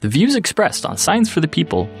The views expressed on Science for the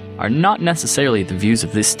People are not necessarily the views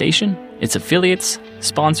of this station, its affiliates,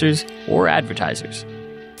 sponsors, or advertisers.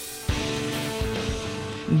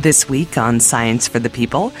 This week on Science for the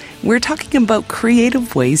People, we're talking about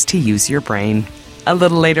creative ways to use your brain. A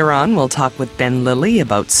little later on, we'll talk with Ben Lilly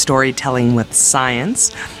about storytelling with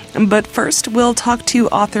science. But first, we'll talk to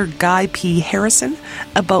author Guy P. Harrison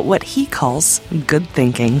about what he calls good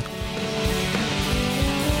thinking.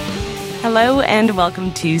 Hello and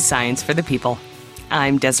welcome to Science for the People.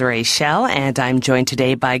 I'm Desiree Schell, and I'm joined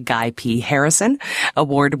today by Guy P. Harrison,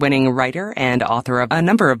 award-winning writer and author of a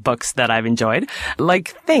number of books that I've enjoyed, like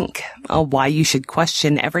Think, Why You Should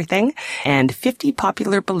Question Everything, and 50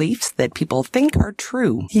 Popular Beliefs That People Think Are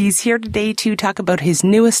True. He's here today to talk about his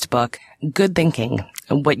newest book, Good Thinking,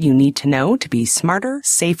 What You Need to Know to Be Smarter,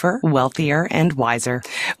 Safer, Wealthier, and Wiser.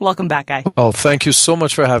 Welcome back, Guy. Oh, thank you so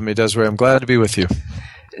much for having me, Desiree. I'm glad to be with you.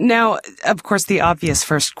 Now, of course, the obvious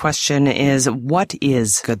first question is, what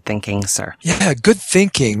is good thinking, sir? Yeah, good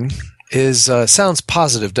thinking is sounds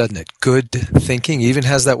positive, doesn't it? Good thinking even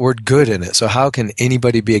has that word good in it. So how can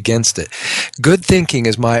anybody be against it? Good thinking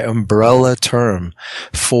is my umbrella term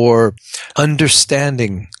for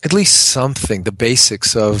understanding at least something, the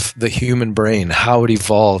basics of the human brain, how it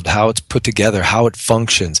evolved, how it's put together, how it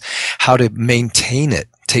functions, how to maintain it.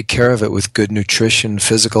 Take care of it with good nutrition,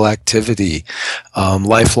 physical activity,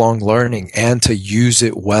 lifelong learning, and to use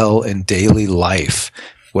it well in daily life,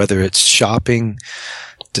 whether it's shopping,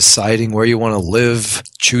 deciding where you want to live,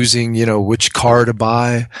 choosing, which car to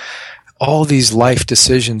buy, all these life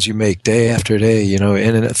decisions you make day after day, in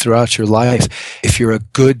and throughout your life. If you're a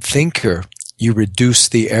good thinker, you reduce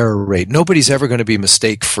the error rate. Nobody's ever going to be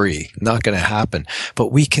mistake-free. Not going to happen.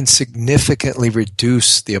 But we can significantly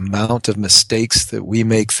reduce the amount of mistakes that we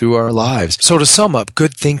make through our lives. So to sum up,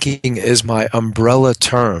 good thinking is my umbrella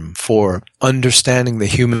term for understanding the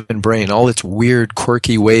human brain, all its weird,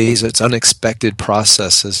 quirky ways, its unexpected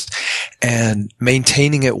processes, and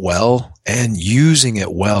maintaining it well and using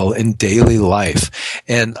it well in daily life.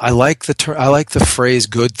 And I like the phrase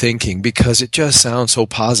good thinking because it just sounds so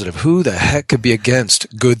positive. Who the heck could be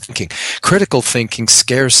against good thinking? Critical thinking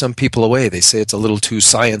scares some people away. They say it's a little too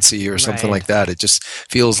sciencey or something like that. It just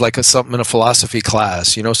feels like something in a philosophy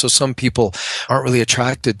class, so some people aren't really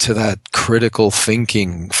attracted to that critical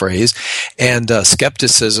thinking phrase. And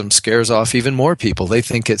skepticism scares off even more people. They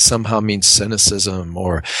think it somehow means cynicism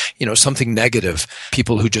or, something negative.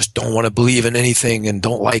 People who just don't want to believe in anything and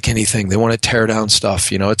don't like anything. They want to tear down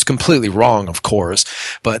stuff. It's completely wrong, of course,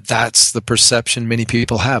 but that's the perception many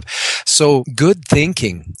people have. So good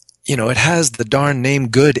thinking, it has the darn name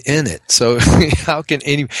good in it. So how can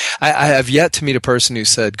I have yet to meet a person who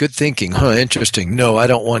said, good thinking, interesting. No, I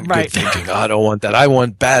don't want good thinking. I don't want that. I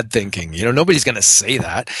want bad thinking. Nobody's going to say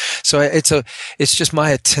that. So it's just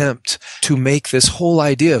my attempt to make this whole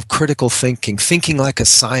idea of critical thinking like a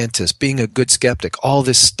scientist, being a good skeptic, all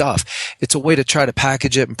this stuff. It's a way to try to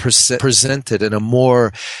package it and present it in a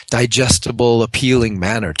more digestible, appealing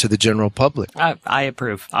manner to the general public. I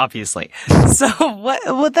approve, obviously. So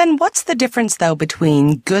what's the difference, though,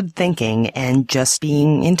 between good thinking and just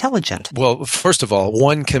being intelligent? Well, first of all,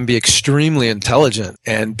 one can be extremely intelligent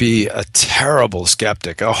and be a terrible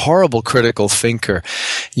skeptic, a horrible critical thinker.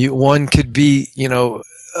 One could be,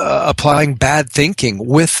 applying bad thinking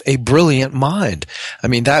with a brilliant mind. I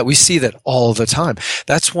mean, we see that all the time.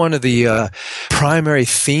 That's one of the primary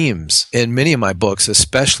themes in many of my books,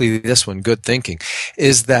 especially this one, Good Thinking,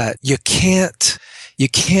 is that you can't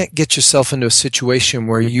get yourself into a situation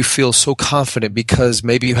where you feel so confident because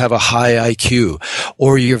maybe you have a high IQ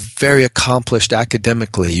or you're very accomplished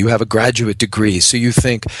academically. You have a graduate degree. So you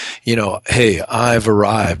think, hey, I've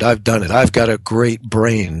arrived. I've done it. I've got a great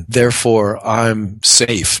brain. Therefore, I'm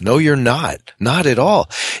safe. No, you're not. Not at all.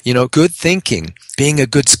 Good thinking, being a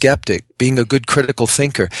good skeptic, being a good critical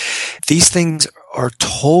thinker, these things are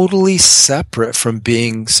totally separate from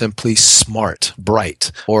being simply smart,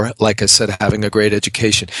 bright, or, like I said, having a great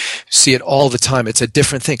education. See it all the time. It's a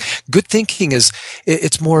different thing. Good thinking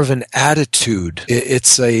it's more of an attitude.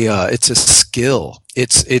 It's a skill.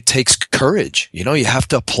 It takes courage. You have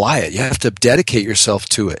to apply it. You have to dedicate yourself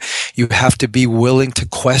to it. You have to be willing to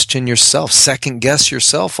question yourself, second guess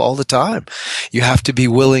yourself all the time. You have to be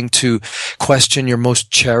willing to question your most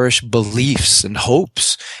cherished beliefs and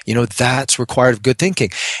hopes. That's required of good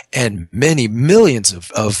thinking. And many millions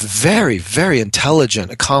of very, very intelligent,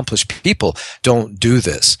 accomplished people don't do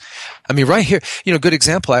this. I mean, right here, good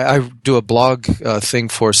example. I do a blog thing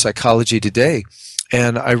for Psychology Today.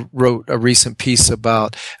 And I wrote a recent piece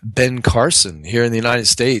about Ben Carson here in the United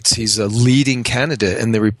States. He's a leading candidate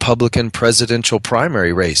in the Republican presidential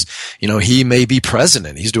primary race. He may be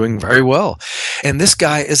president. He's doing very well. And this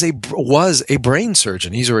guy was a brain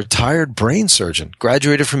surgeon. He's a retired brain surgeon,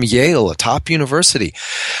 graduated from Yale, a top university.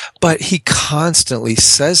 But he constantly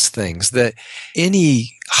says things that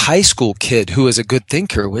any high school kid who is a good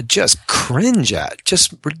thinker would just cringe at.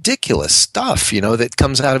 Just ridiculous stuff, that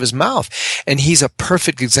comes out of his mouth. And he's a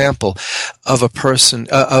perfect example of a person,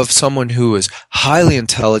 of someone who is highly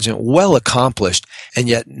intelligent, well accomplished, and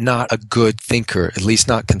yet not a good thinker, at least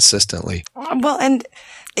not consistently. Well, and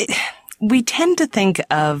we tend to think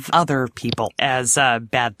of other people as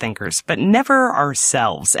bad thinkers, but never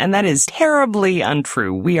ourselves. And that is terribly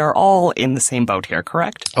untrue. We are all in the same boat here,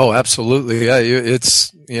 correct? Oh, absolutely. Yeah,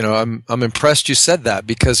 it's, I'm impressed you said that,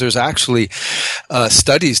 because there's actually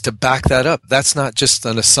studies to back that up. That's not just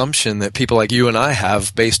an assumption that people like you and I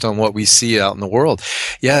have based on what we see out in the world.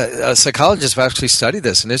 Yeah, psychologists have actually studied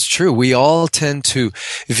this, and it's true. We all tend to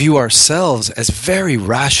view ourselves as very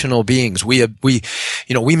rational beings. We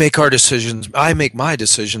make our decisions. I make my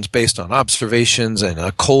decisions based on observations and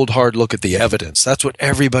a cold, hard look at the evidence. That's what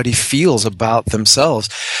everybody feels about themselves.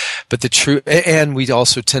 But the truth, and we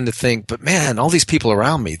also tend to think, but man, all these people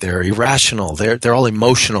around me, they're irrational. They're all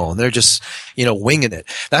emotional, and they're just, winging it.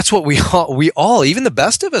 That's what we all, even the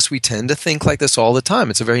best of us, we tend to think like this all the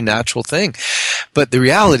time. It's a very natural thing. But the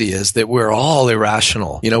reality is that we're all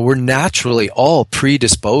irrational. We're naturally all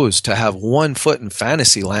predisposed to have one foot in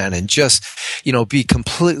fantasy land and just, be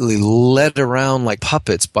completely led around like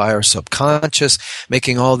puppets by our subconscious,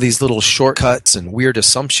 making all these little shortcuts and weird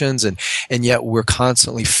assumptions. And yet we're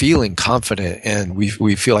constantly feeling confident, and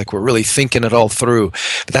we feel like we're really thinking it all through.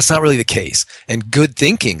 But that's not really the case. And good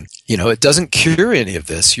thinking, it doesn't cure any of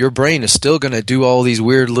this. Your brain is still going to do all these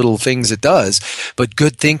weird little things it does, but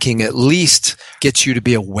good thinking at least gets you to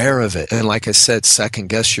be aware of it. And like I said, second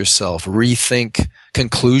guess yourself, rethink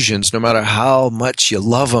conclusions, no matter how much you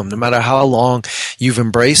love them, no matter how long you've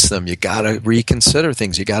embraced them. You got to reconsider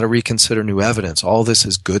things. You got to reconsider new evidence. All this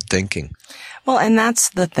is good thinking. Well, and that's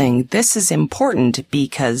the thing. This is important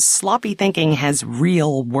because sloppy thinking has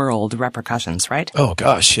real world repercussions, right? Oh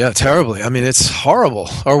gosh, yeah, terribly. I mean, it's horrible.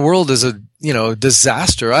 Our world is a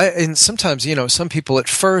disaster. And sometimes, some people at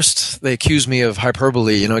first, they accuse me of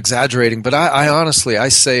hyperbole, exaggerating, but I honestly, I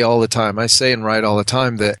say all the time, I say and write all the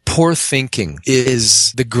time that poor thinking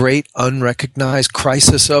is the great unrecognized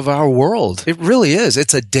crisis of our world. It really is.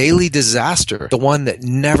 It's a daily disaster, the one that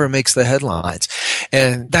never makes the headlines.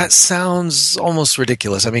 And that sounds almost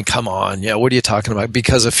ridiculous. I mean, come on. Yeah, what are you talking about?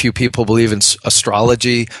 Because a few people believe in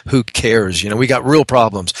astrology, who cares? We got real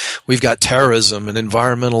problems. We've got terrorism and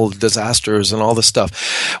environmental disasters and all this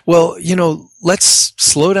stuff. Well, let's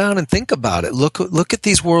slow down and think about it. Look at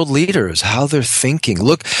these world leaders, how they're thinking.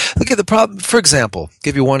 Look at the problem. For example,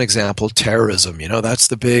 give you one example, terrorism. That's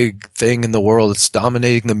the big thing in the world. It's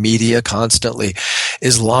dominating the media constantly.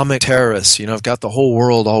 Islamic terrorists, have got the whole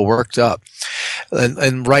world all worked up.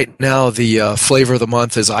 And right now, the flavor of the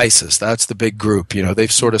month is ISIS. That's the big group.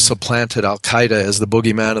 They've sort of supplanted Al-Qaeda as the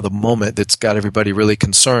boogeyman of the moment that's got everybody really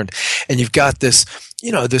concerned. And you've got this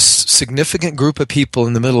significant group of people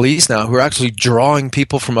in the Middle East now who are actually drawing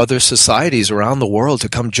people from other societies around the world to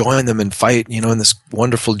come join them and fight, in this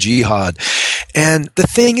wonderful jihad. And the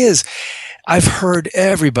thing is, I've heard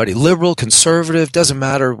everybody, liberal, conservative, doesn't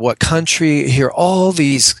matter what country, hear all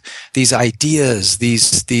these ideas,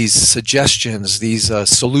 these suggestions, these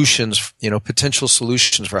solutions, potential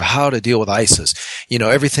solutions for how to deal with ISIS.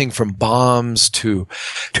 Everything from bombs to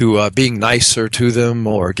being nicer to them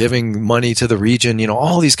or giving money to the region,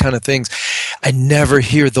 all these kind of things. I never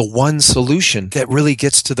hear the one solution that really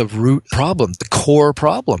gets to the root problem, the core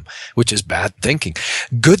problem, which is bad thinking.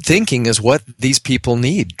 Good thinking is what these people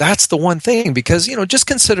need. That's the one thing. Because, just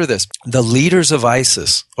consider this. The leaders of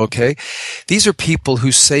ISIS, okay? These are people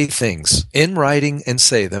who say things in writing and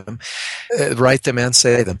say them, write them and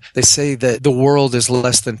say them. They say that the world is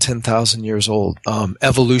less than 10,000 years old.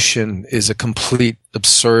 Evolution is a complete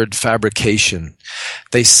absurd fabrication.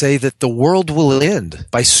 They say that the world will end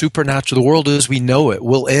by supernatural. The world as we know it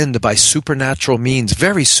will end by supernatural means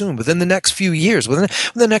very soon, within the next few years, within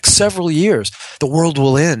the next several years, the world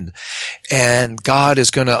will end. And God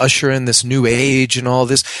is going to usher in this new age and all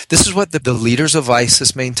this. This is what the leaders of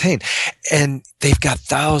ISIS maintain. And they've got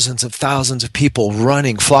thousands of people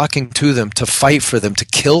running, flocking to them to fight for them, to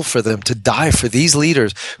kill for them, to die for these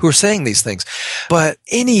leaders who are saying these things. But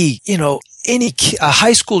any a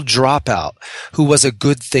high school dropout who was a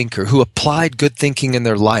good thinker, who applied good thinking in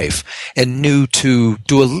their life and knew to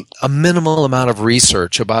do a minimal amount of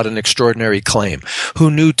research about an extraordinary claim, who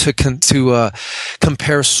knew to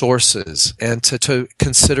compare sources and to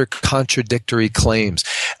consider contradictory claims.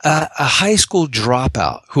 A high school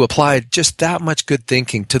dropout who applied just that much good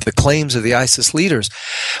thinking to the claims of the ISIS leaders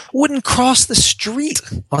wouldn't cross the street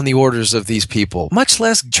on the orders of these people, much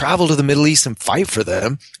less travel to the Middle East and fight for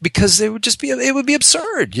them, because it would be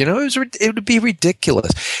absurd. You know, it would be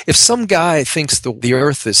ridiculous. If some guy thinks the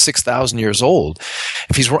earth is 6,000 years old,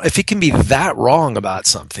 if he can be that wrong about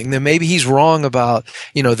something, then maybe he's wrong about,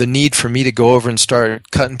 you know, the need for me to go over and start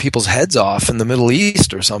cutting people's heads off in the Middle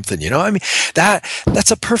East or something. You know, I mean,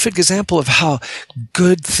 that's a perfect example of how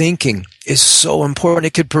good thinking is so important.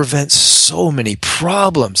 It could prevent so many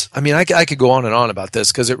problems. I mean, I could go on and on about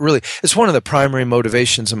this because it's one of the primary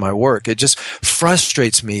motivations in my work. It just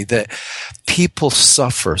frustrates me that people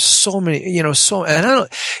suffer so many, and I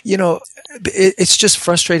don't, it's just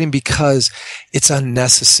frustrating because it's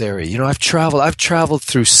unnecessary. You know, I've traveled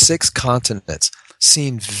through 6 continents,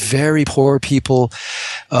 seen very poor people,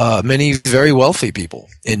 many very wealthy people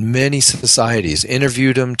in many societies,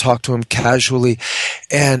 interviewed them, talked to them casually,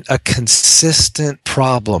 and a consistent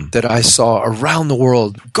problem that I saw around the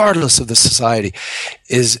world, regardless of the society,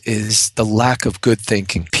 is the lack of good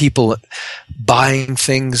thinking. People buying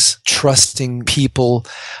things, trusting people,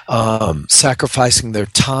 sacrificing their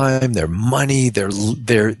time, their money,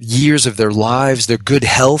 their years of their lives, their good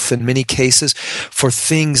health in many cases, for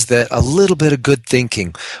things that a little bit of good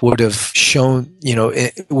thinking would have shown,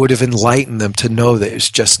 it would have enlightened them to know that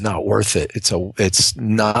it's just not worth it. It's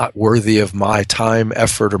not worthy of my time,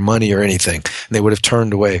 effort, or money or anything. And they would have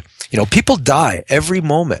turned away. People die every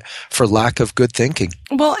moment for lack of good thinking.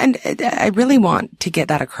 Well, and I really want to get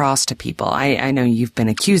that across to people. I know you've been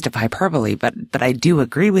accused of hyperbole, but I do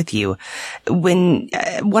agree with you. When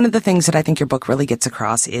one of the things that I think your book really gets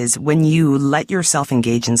across is when you let yourself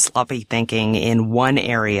engage in sloppy thinking in one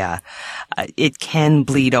area, it can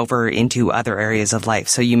bleed over into other areas of life.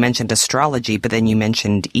 So you mentioned astrology, but then you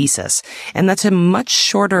mentioned ISIS, and that's a much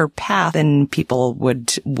shorter path than people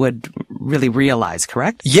would really realize,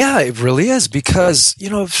 correct? Yeah, it really is, because,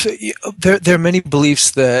 there are many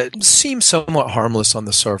beliefs that seem somewhat harmless on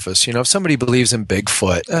the surface. If somebody believes in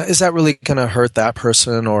Bigfoot, is that really going to hurt that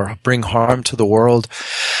person or bring harm to the world?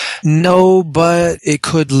 No, but it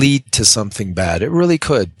could lead to something bad. It really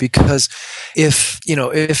could, because if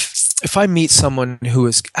I meet someone who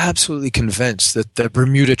is absolutely convinced that the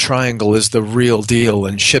Bermuda Triangle is the real deal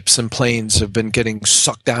and ships and planes have been getting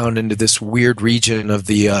sucked down into this weird region of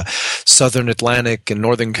the southern Atlantic and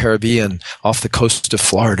northern Caribbean off the coast of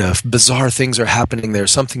Florida, bizarre things are happening there,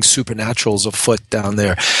 something supernatural is afoot down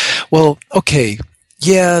there. Well, okay.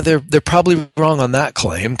 Yeah, they're probably wrong on that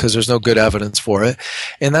claim because there's no good evidence for it.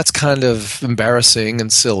 And that's kind of embarrassing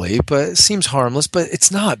and silly, but it seems harmless. But it's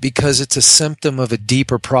not, because it's a symptom of a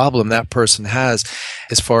deeper problem that person has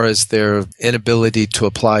as far as their inability to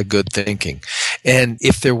apply good thinking. And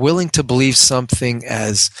if they're willing to believe something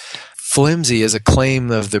as flimsy as a claim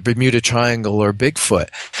of the Bermuda Triangle or Bigfoot,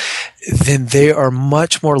 then they are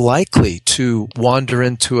much more likely to wander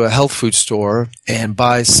into a health food store and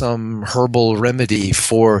buy some herbal remedy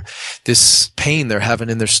for this pain they're having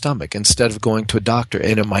in their stomach instead of going to a doctor.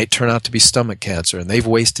 And it might turn out to be stomach cancer, and they've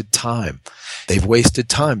wasted time. They've wasted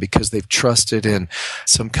time because they've trusted in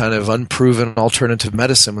some kind of unproven alternative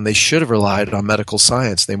medicine when they should have relied on medical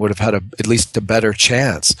science. They would have had at least a better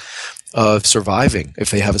chance of surviving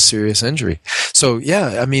if they have a serious injury. So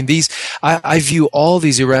yeah, I mean, I view all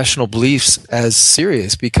these irrational beliefs as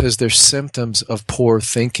serious because they're symptoms of poor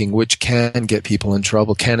thinking, which can get people in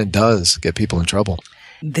trouble, can and does get people in trouble.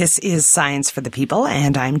 This is Science for the People,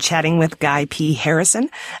 and I'm chatting with Guy P. Harrison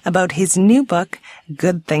about his new book,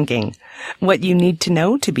 Good Thinking: What You Need to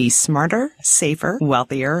Know to Be Smarter, Safer,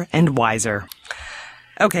 Wealthier, and Wiser.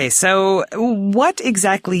 Okay, so what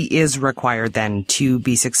exactly is required then to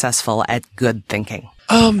be successful at good thinking?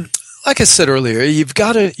 Like I said earlier, you've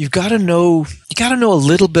got to know a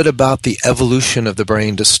little bit about the evolution of the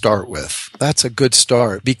brain to start with. That's a good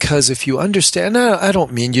start, because if you understand, I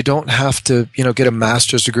don't mean you don't have to, get a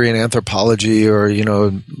master's degree in anthropology or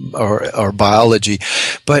biology,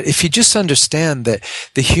 but if you just understand that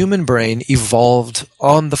the human brain evolved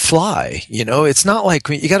on the fly, it's not like,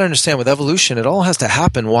 you got to understand with evolution, it all has to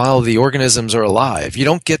happen while the organisms are alive. You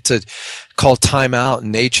don't get to call time out in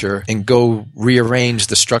nature and go rearrange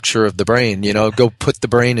the structure of the brain, go put the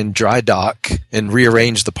brain in dry dock and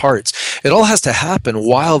rearrange the parts. It all has to happen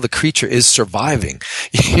while the creature is surviving,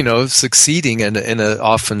 succeeding in a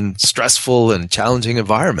often stressful and challenging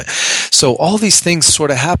environment. So all these things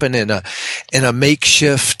sort of happen in a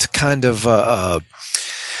makeshift kind of,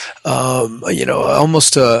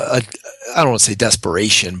 almost I don't want to say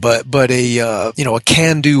desperation, but a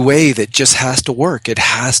can-do way that just has to work. It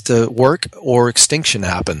has to work or extinction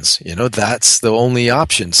happens. That's the only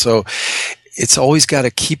option. So it's always got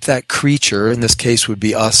to keep that creature, in this case would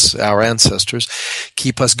be us, our ancestors,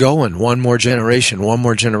 keep us going. One more generation.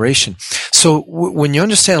 So when you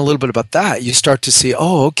understand a little bit about that, you start to see,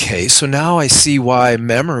 oh, okay, so now I see why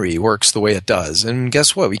memory works the way it does. And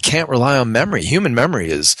guess what? We can't rely on memory. Human memory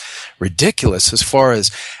is ridiculous as far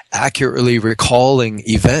as accurately recalling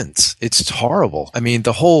events. It's horrible. I mean,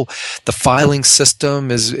 the filing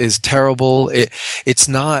system is terrible. It's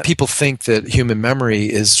not, people think that human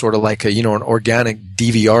memory is sort of like an organic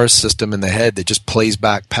DVR system in the head that just plays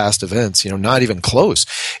back past events, not even close.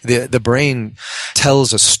 The brain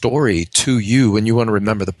tells a story to you when you want to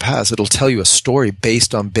remember the past. It'll tell you a story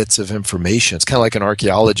based on bits of information. It's kind of like an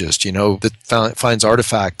archaeologist, that finds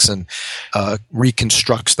artifacts and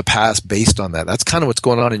reconstructs the past based on that. That's kind of what's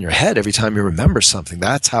going on in your head every time you remember something.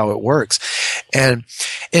 That's how it works. And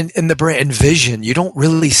in the brain and vision, you don't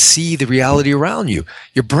really see the reality around you.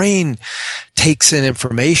 Your brain takes in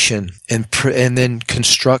information and then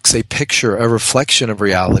constructs a picture, a reflection of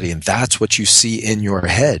reality, and that's what you see in your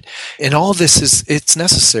head. And all this it's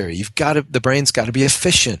necessary. The brain's got to be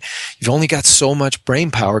efficient. You've only got so much brain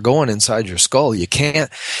power going inside your skull. You can't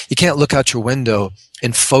look out your window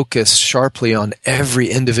and focus sharply on every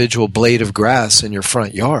individual blade of grass in your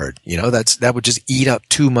front yard. That would just eat up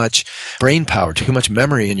too much brain power, too much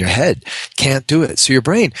memory in your head. Can't do it. So your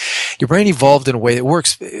brain evolved in a way that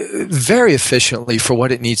works very efficiently for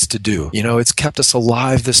what it needs to do. It's kept us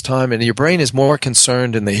alive this time, and your brain is more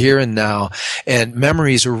concerned in the here and now, and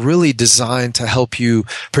memories are really designed to help you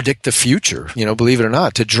predict the future, believe it or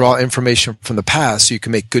not, to draw information from the past so you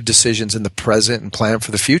can make good decisions in the present and plan for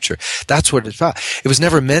the future. That's what it's about. It was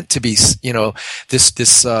never meant to be,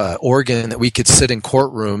 this organ that we could sit in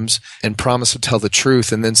courtrooms and promise to tell the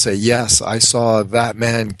truth and then say, yes, I saw that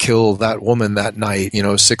man kill that woman that night,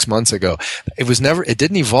 6 months ago. It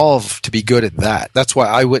didn't evolve to be good at that. That's why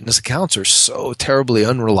eyewitness accounts are so terribly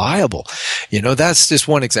unreliable. That's just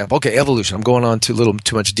one example. Okay, evolution. I'm going on to a little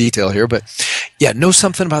too much detail here, but yeah, know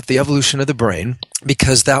something about the evolution of the brain,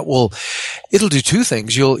 because it'll do two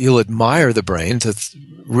things. You'll admire the brain to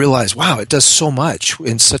realize, wow, it does so much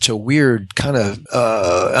in such a weird kind of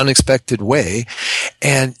unexpected way,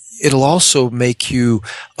 and it'll also make you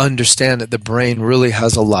understand that the brain really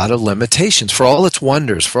has a lot of limitations. For all its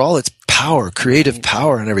wonders, for all its power, creative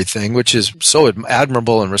power and everything, which is so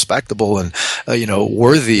admirable and respectable and,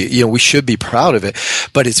 worthy, we should be proud of it,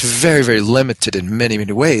 but it's very, very limited in many,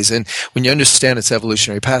 many ways. And when you understand its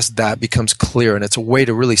evolutionary past, that becomes clear, and it's a way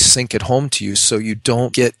to really sink it home to you so you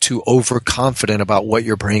don't get too overconfident about what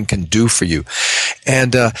your brain can do for you.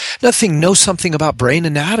 And know something about brain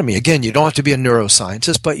anatomy. Again, you don't have to be a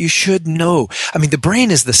neuroscientist, but you should know. I mean, the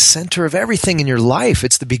brain is the center of everything in your life.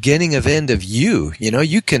 It's the beginning of end of you.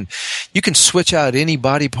 You can switch out any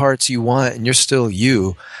body parts you want and you're still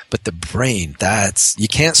you, but the brain, you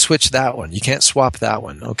can't switch that one. You can't swap that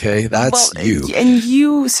one. Okay. That's you. And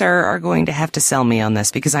you, sir, are going to have to sell me on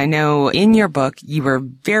this, because I know in your book you were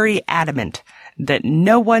very adamant that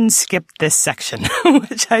no one skipped this section,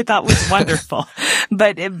 which I thought was wonderful.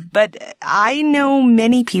 But I know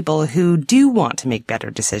many people who do want to make better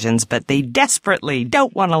decisions, but they desperately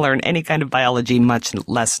don't want to learn any kind of biology, much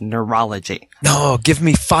less neurology. No, give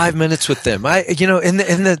me 5 minutes with them. In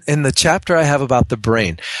the chapter I have about the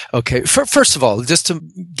brain. Okay. First of all, just to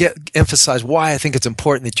emphasize why I think it's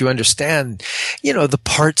important that you understand, the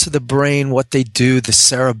parts of the brain, what they do, the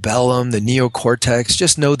cerebellum, the neocortex,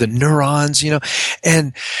 just know the neurons,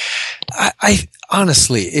 and I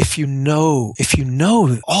honestly, if you know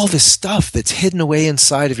all this stuff that's hidden away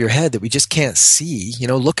inside of your head that we just can't see,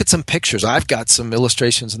 look at some pictures. I've got some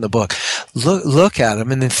illustrations in the book. Look at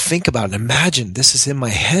them and then think about it. Imagine this is in my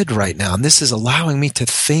head right now, and this is allowing me to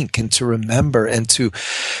think and to remember and to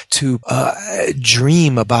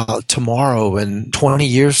dream about tomorrow and 20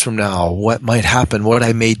 years from now, what might happen, what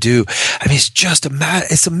I may do. I mean, it's just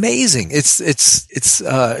it's amazing. It's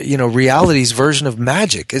reality's version of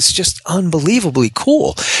magic. It's just unbelievably incredibly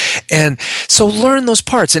cool. And so learn those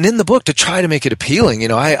parts. And in the book, to try to make it appealing,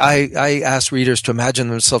 I ask readers to imagine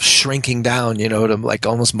themselves shrinking down, to like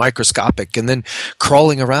almost microscopic, and then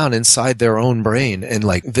crawling around inside their own brain and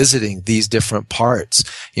like visiting these different parts,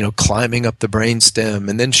 climbing up the brainstem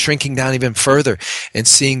and then shrinking down even further and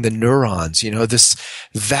seeing the neurons, this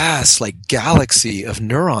vast like galaxy of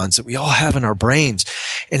neurons that we all have in our brains.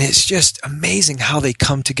 And it's just amazing how they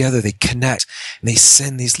come together. They connect and they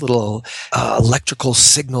send these little electrical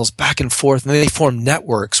signals back and forth, and then they form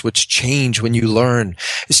networks which change when you learn.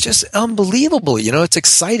 It's just unbelievable. It's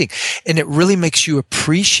exciting. And it really makes you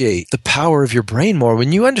appreciate the power of your brain more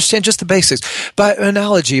when you understand just the basics. By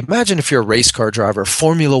analogy, imagine if you're a race car driver,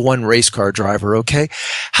 Formula One race car driver, okay?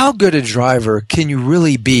 How good a driver can you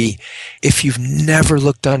really be if you've never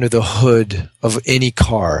looked under the hood of any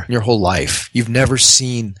car in your whole life? You've never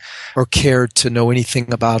seen or cared to know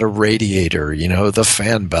anything about a radiator, the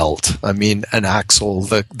fan belt, an axle,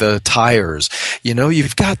 the tires.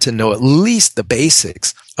 You've got to know at least the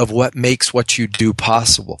basics of what makes what you do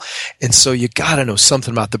possible. And so you got to know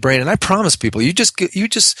something about the brain. And I promise people, you just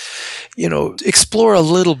explore a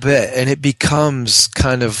little bit and it becomes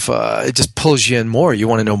kind of, it just pulls you in more. You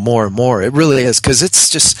want to know more and more. It really is, because it's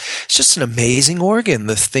just an amazing organ,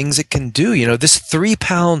 the things it can do. This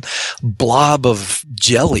 3-pound blob of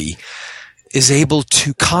jelly is able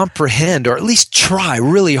to comprehend, or at least try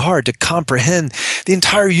really hard to comprehend, the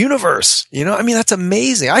entire universe. That's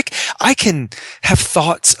amazing. I can have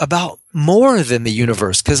thoughts about more than the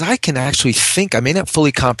universe, because I can actually think. I may not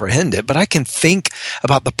fully comprehend it, but I can think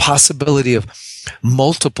about the possibility of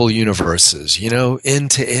multiple universes, end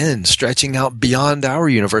to end, stretching out beyond our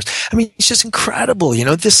universe. It's just incredible.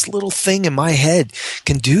 This little thing in my head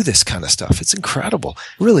can do this kind of stuff. It's incredible.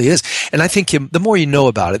 It really is. And I think the more you know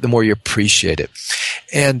about it, the more you appreciate it.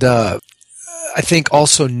 And I think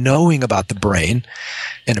also knowing about the brain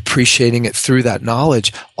and appreciating it through that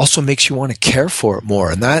knowledge also makes you want to care for it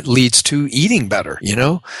more. And that leads to eating better,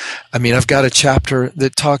 I've got a chapter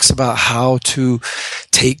that talks about how to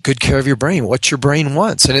take good care of your brain, what your brain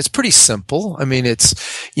wants. And it's pretty simple.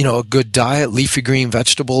 It's, a good diet, leafy green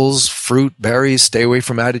vegetables, fruit, berries, stay away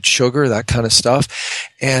from added sugar, that kind of stuff.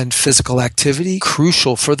 And physical activity,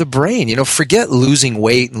 crucial for the brain. Forget losing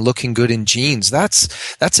weight and looking good in jeans. That's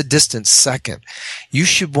a distant second. You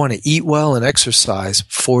should want to eat well and exercise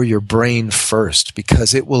for your brain first,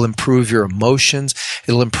 because it will improve your emotions,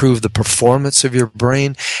 it'll improve the performance of your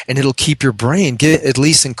brain, and it'll keep your brain, at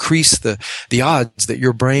least increase the odds that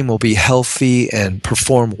your brain will be healthy and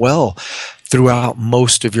perform well throughout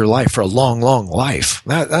most of your life, for a long, long life.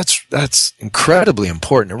 That's incredibly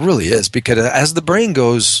important. It really is, because as the brain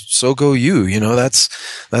goes, so go you.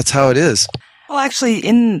 That's how it is. Well, actually,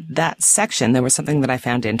 in that section, there was something that I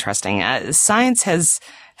found interesting. Science has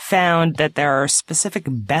found that there are specific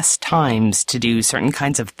best times to do certain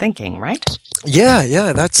kinds of thinking, right?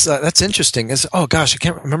 Yeah, that's interesting. Oh gosh, I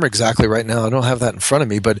can't remember exactly right now. I don't have that in front of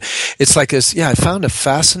me, but it's like this. Yeah, I found a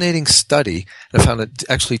fascinating study. I found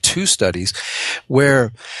actually 2 studies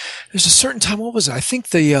where there's a certain time. What was it? I think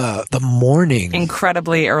the morning,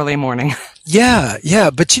 incredibly early morning. Yeah.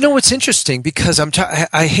 But what's interesting, because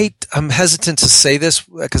I'm hesitant to say this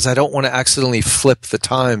because I don't want to accidentally flip the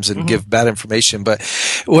times and give bad information. But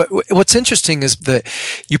what's interesting is that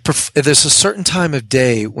there's a certain time of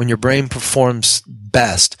day when your brain performs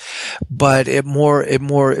best, but it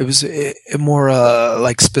was more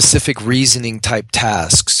like specific reasoning type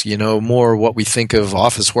tasks, more what we think of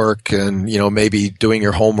office work and, maybe doing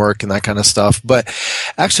your homework and that kind of stuff. But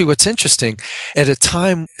actually what's interesting,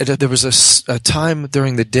 there was a time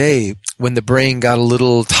during the day when the brain got a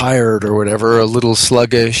little tired or whatever, a little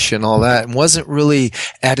sluggish and all that, and wasn't really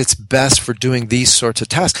at its best for doing these sorts of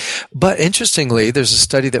tasks. But interestingly, there's a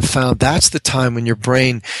study that found that's the time when your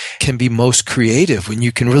brain can be most creative, when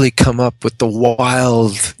you can really come up with the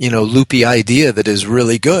wild, loopy idea that is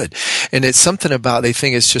really good. And it's something about, they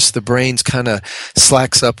think it's just the brain's kind of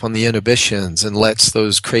slacks up on the inhibitions and lets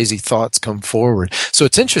those crazy thoughts come forward. So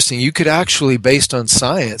it's interesting. You could actually, based on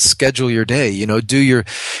science, schedule your day, do your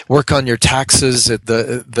work on your taxes at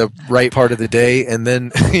the right part of the day, and then,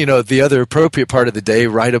 the other appropriate part of the day,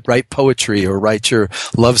 write poetry or write your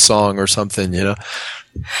love song or something,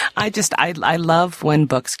 I love when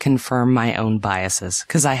books confirm my own biases,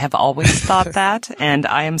 because I have always thought that, and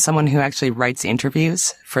I am someone who actually writes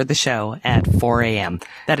interviews for the show at 4 a.m.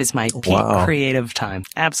 That is my peak creative time.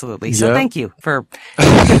 Absolutely. So thank you for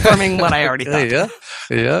confirming what I already thought.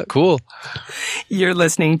 Yeah, cool. You're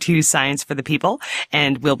listening to Science for the People,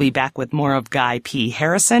 and we'll be back with more of Guy P.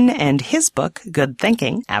 Harrison and his book, Good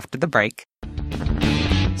Thinking, after the break.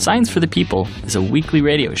 Science for the People is a weekly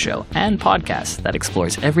radio show and podcast that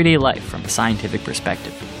explores everyday life from a scientific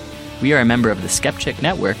perspective. We are a member of the Skepchick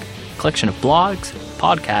Network, a collection of blogs,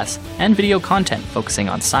 podcasts, and video content focusing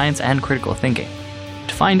on science and critical thinking.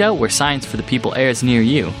 To find out where Science for the People airs near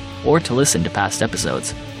you, or to listen to past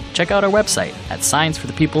episodes, check out our website at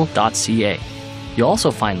scienceforthepeople.ca. You'll also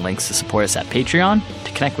find links to support us at Patreon,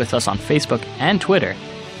 to connect with us on Facebook and Twitter,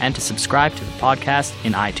 and to subscribe to the podcast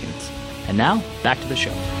in iTunes. And now, back to the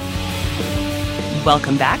show.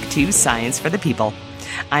 Welcome back to Science for the People.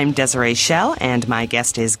 I'm Desiree Schell, and my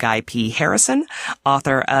guest is Guy P. Harrison,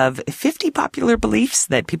 author of 50 Popular Beliefs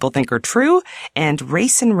That People Think Are True and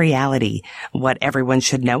Race and Reality, What Everyone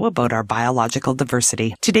Should Know About Our Biological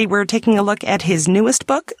Diversity. Today we're taking a look at his newest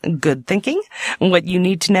book, Good Thinking, What You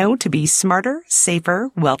Need to Know to Be Smarter,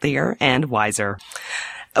 Safer, Wealthier, and Wiser.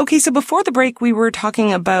 Okay, so before the break, we were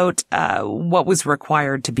talking about what was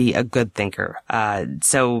required to be a good thinker.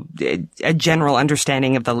 So a general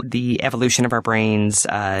understanding of the evolution of our brains,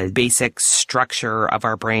 basic structure of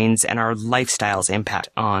our brains, and our lifestyle's impact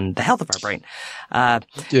on the health of our brain. I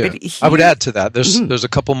would add to that. There's a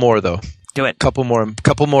couple more though. Do it. Couple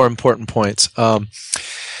more important points.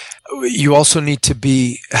 You also need to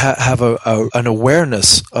have an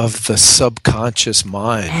awareness of the subconscious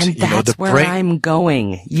mind. And that's where I'm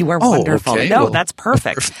going. You are wonderful. Okay. No, that's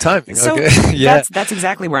perfect. Perfect timing. So okay. Yeah. That's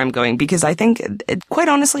exactly where I'm going, because I think, quite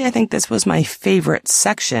honestly, I think this was my favorite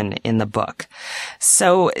section in the book.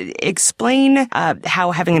 So explain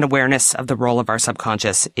how having an awareness of the role of our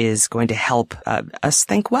subconscious is going to help us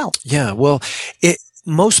think well. Yeah, well,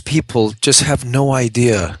 most people just have no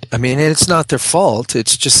idea. I mean, and it's not their fault.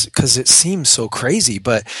 It's just because it seems so crazy.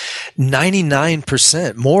 But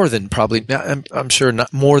 99%, more than probably, I'm sure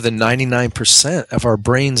not more than 99% of our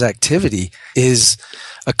brain's activity is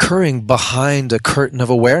occurring behind a curtain of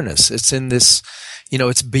awareness. It's in this,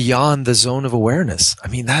 it's beyond the zone of awareness. I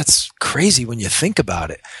mean, that's crazy when you think about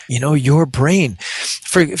it. Your brain,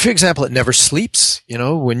 for example, it never sleeps.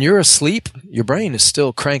 When you're asleep, your brain is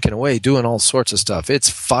still cranking away, doing all sorts of stuff. It's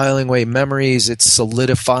filing away memories. It's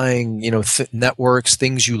solidifying, networks,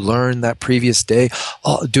 things you learned that previous day,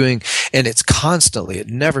 and it's constantly, it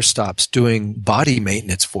never stops doing body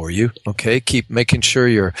maintenance for you. Okay. Keep making sure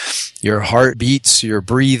your heart beats, your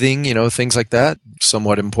breathing, things like that.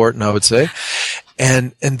 Somewhat important, I would say.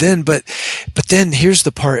 And then, but then here's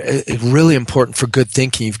the part, really important for good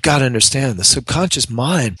thinking. You've got to understand the subconscious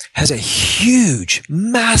mind has a huge,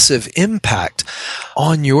 massive impact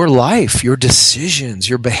on your life, your decisions,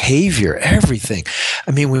 your behavior, everything.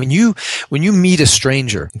 I mean, when you meet a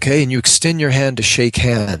stranger, okay, and you extend your hand to shake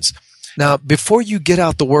hands, now, before you get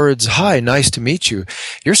out the words, "Hi, nice to meet you,"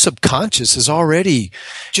 your subconscious is already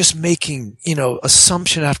just making,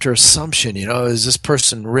 assumption after assumption. Is this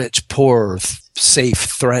person rich, poor, safe,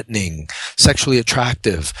 threatening, sexually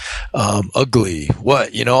attractive, ugly, what,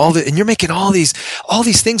 and you're making all these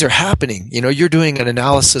things are happening. You're doing an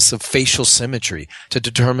analysis of facial symmetry to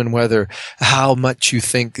determine how much you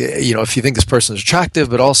think, if you think this person is attractive,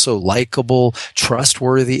 but also likable,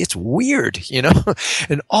 trustworthy. It's weird,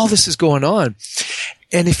 and all this is going on.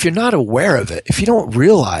 And if you're not aware of it, if you don't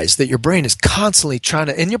realize that your brain is constantly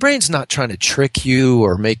and your brain's not trying to trick you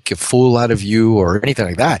or make a fool out of you or anything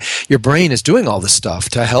like that. Your brain is doing all this stuff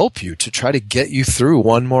to help you, to try to get you through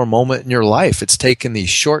one more moment in your life. It's taking these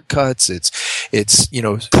shortcuts. It's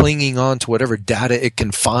clinging on to whatever data it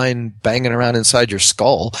can find banging around inside your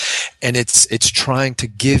skull. And it's trying to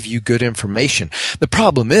give you good information. The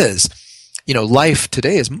problem is, life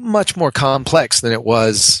today is much more complex than it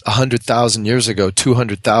was 100,000 years ago,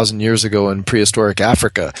 200,000 years ago in prehistoric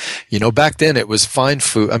Africa. Back then it was find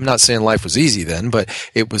food. I'm not saying life was easy then, but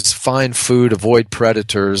it was find food, avoid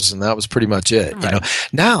predators, and that was pretty much it. Right.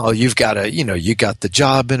 Now you've got to, you got the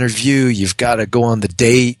job interview, you've got to go on the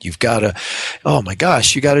date, you've got to, oh my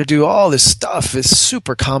gosh, you got to do all this stuff. It's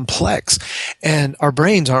super complex. And our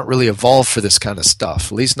brains aren't really evolved for this kind of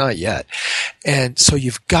stuff, at least not yet. And so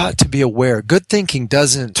you've got to be aware. Good thinking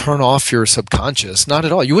doesn't turn off your subconscious. Not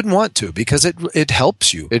at all. You wouldn't want to, because it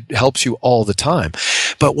helps you. It helps you all the time.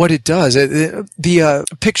 But what it does, the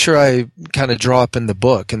picture I kind of draw up in the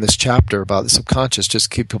book, in this chapter about the subconscious, just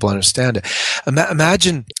to keep people understand it.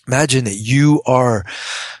 Imagine that you are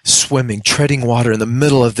swimming, treading water in the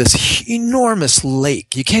middle of this enormous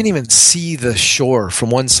lake. You can't even see the shore from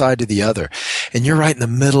one side to the other. And you're right in the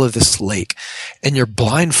middle of this lake, and you're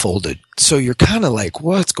blindfolded. So you're kind of like,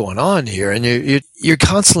 what's going on here? And you're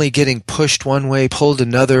constantly getting pushed one way, pulled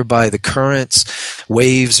another by the currents.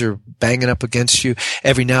 Waves are banging up against you.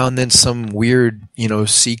 Every now and then some weird,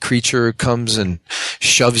 sea creature comes and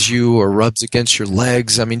shoves you or rubs against your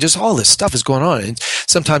legs. I mean, just all this stuff is going on. And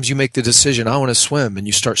sometimes you make the decision, I want to swim, and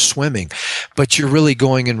you start swimming, but you're really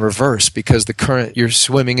going in reverse because the current, you're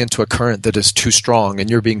swimming into a current that is too strong and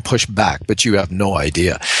you're being pushed back, but you have no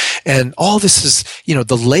idea. And all this is,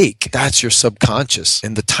 the lake, that's your subconscious.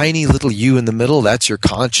 And the tiny little you in the middle, that's your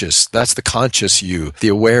conscious. That's the conscious you, the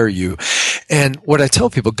aware you. And what I tell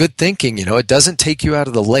people, good thinking, it doesn't take you out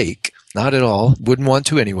of the lake. Not at all. Wouldn't want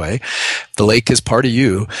to anyway. The lake is part of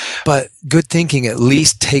you. But good thinking at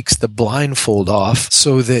least takes the blindfold off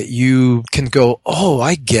so that you can go, oh,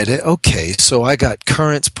 I get it. Okay, so I got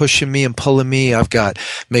currents pushing me and pulling me. I've got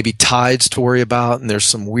maybe tides to worry about, and there's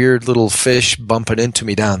some weird little fish bumping into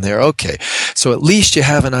me down there. Okay, so at least you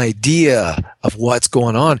have an idea of what's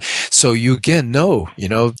going on. So you again know,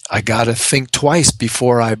 I got to think twice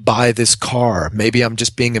before I buy this car. Maybe I'm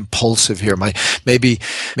just being impulsive here. Maybe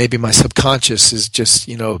my subconscious is just,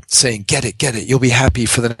 saying, get it. You'll be happy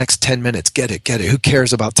for the next 10 minutes. Get it. Who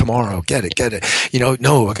cares about tomorrow? Get it.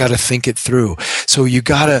 No, I got to think it through. So you've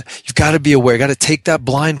got to be aware. You got to take that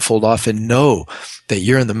blindfold off and know that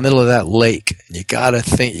you're in the middle of that lake. You got to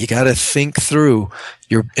think through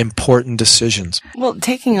your important decisions. Well,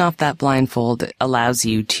 taking off that blindfold allows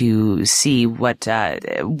you to see what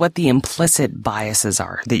the implicit biases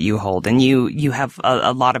are that you hold, and you have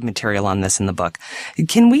a lot of material on this in the book.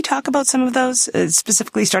 Can we talk about some of those,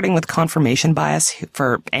 specifically starting with confirmation bias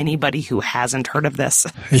for anybody who hasn't heard of this?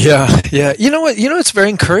 Yeah. You know what? It's very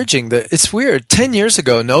encouraging. That it's weird. 10 years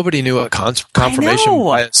ago, nobody knew what confirmation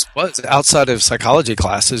bias was outside of psychology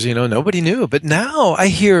classes. Nobody knew. But now I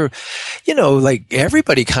hear, like everybody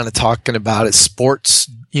kind of talking about it.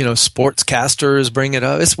 Sportscasters bring it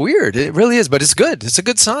up. It's weird. It really is, but it's good. It's a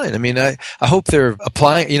good sign. I mean, I hope they're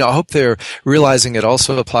applying, I hope they're realizing it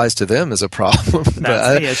also applies to them as a problem.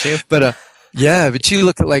 That's the issue. But you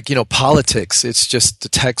look at politics, it's just a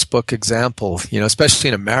textbook example, especially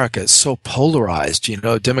in America. It's so polarized,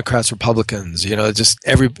 Democrats, Republicans, just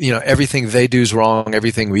everything they do is wrong,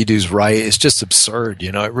 everything we do is right. It's just absurd,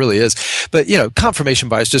 it really is. But, confirmation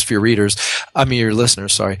bias, just for your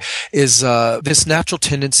listeners, is this natural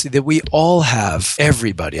tendency that we all have,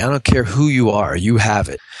 everybody. I don't care who you are, you have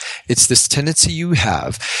it. It's this tendency you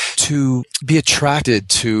have to be attracted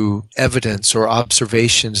to evidence or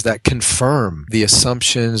observations that confirm the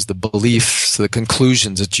assumptions, the beliefs, the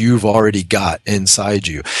conclusions that you've already got inside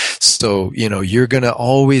you. So, you're going to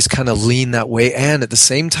always kind of lean that way. And at the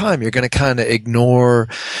same time, you're going to kind of ignore,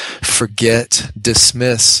 forget,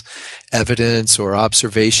 dismiss evidence or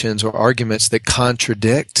observations or arguments that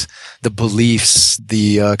contradict the beliefs,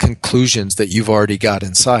 the conclusions that you've already got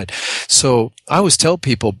inside. So I always tell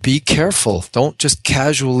people, be careful. Don't just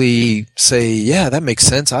casually say, yeah, that makes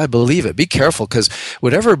sense. I believe it. Be careful, because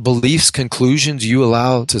whatever beliefs, conclusions you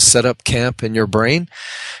allow to set up camp in your brain,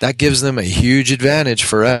 that gives them a huge advantage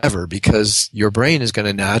forever, because your brain is going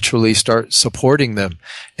to naturally start supporting them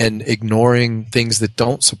and ignoring things that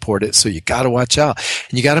don't support it. So you got to watch out,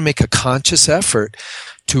 and you got to make a conscious effort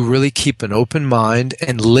to really keep an open mind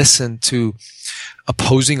and listen to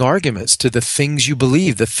opposing arguments to the things you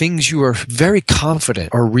believe, the things you are very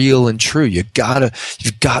confident are real and true. You've got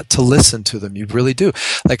to listen to them. You really do.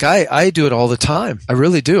 Like I do it all the time. I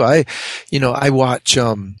really do. I watch,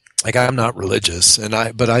 I'm not religious,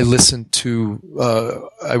 but I listen to,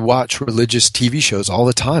 I watch religious TV shows all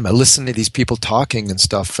the time. I listen to these people talking and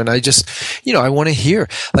stuff, and I just, I want to hear.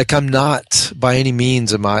 Like, I'm not by any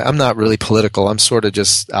means I'm not really political. I'm sort of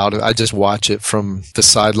just I just watch it from the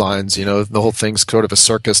sidelines. The whole thing's sort of a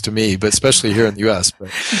circus to me, but especially here in the U.S.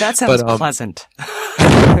 That sounds pleasant.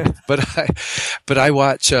 But I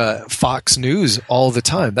watch Fox News all the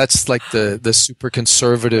time. That's like the super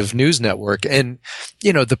conservative news network, and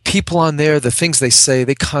the people on there, the things they say,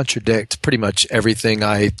 they contradict pretty much everything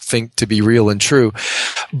I think to be real and true.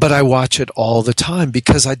 But I watch it all the time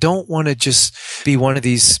because I don't want to just be one of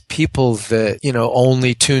these people that,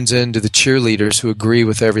 only tunes into the cheerleaders who agree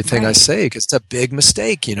with everything I say, because it's a big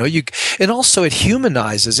mistake, and also it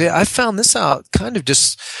humanizes it. I found this out kind of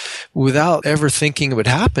just without ever thinking it would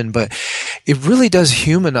happen, but it really does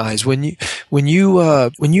humanize when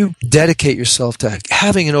you dedicate yourself to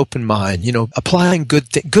having an open mind, applying good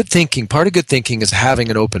thinking. Part of good thinking is having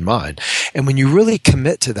an open mind. And when you really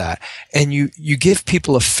commit to that and you give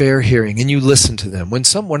people a fair hearing and you listen to them,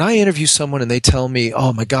 when I interview someone and they tell me,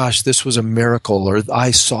 oh my gosh, this was a miracle, or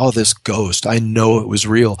I saw this ghost, I know it was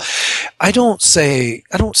real, I don't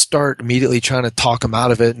start immediately trying to talk them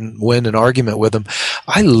out of it and win an argument with them.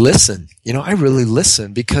 I listen. I really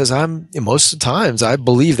listen, because most of the times I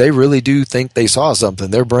believe they really do think they saw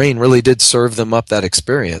something. Their brain really did serve them up that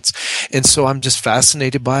experience. And so I'm just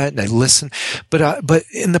fascinated by it and I listen. But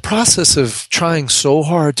in the process of trying so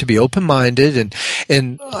hard to be open-minded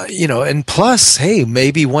and plus, hey,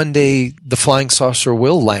 maybe one day the flying saucer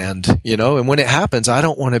will land, and when it happens, I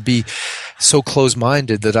don't want to be so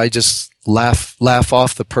close-minded that I just laugh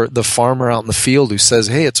off the farmer out in the field who says,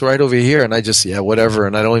 hey, it's right over here. And I just, yeah, whatever.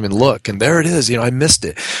 And I don't even look. And there it is. I missed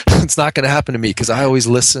it. It's not going to happen to me because I always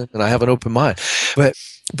listen and I have an open mind.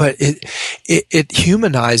 But it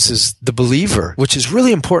humanizes the believer, which is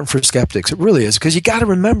really important for skeptics. It really is, because you got to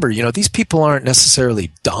remember, these people aren't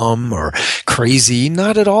necessarily dumb or crazy,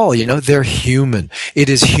 not at all. They're human. It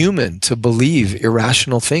is human to believe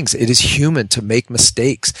irrational things. It is human to make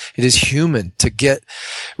mistakes. It is human to get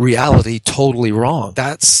reality totally wrong.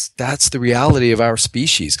 That's the reality of our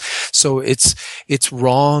species. So it's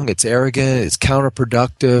wrong. It's arrogant. It's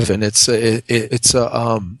counterproductive, and it's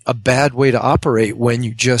a bad way to operate when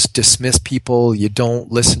you just dismiss people, you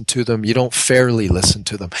don't listen to them, you don't fairly listen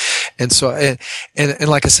to them. And so, and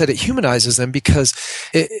like I said, it humanizes them, because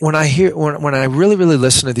when I really, really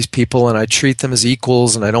listen to these people and I treat them as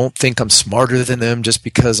equals, and I don't think I'm smarter than them just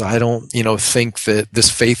because I don't, think that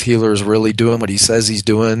this faith healer is really doing what he says he's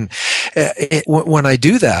doing. When I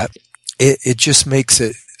do that, it just makes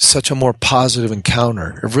it such a more positive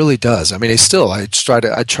encounter. It really does. I mean, I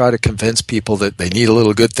try to convince people that they need a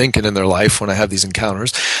little good thinking in their life when I have these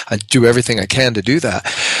encounters. I do everything I can to do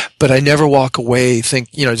that. But I never walk away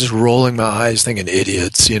just rolling my eyes thinking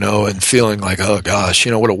idiots, and feeling like, oh gosh,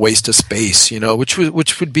 what a waste of space, which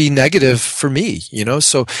would be negative for me,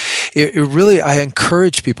 So it really, I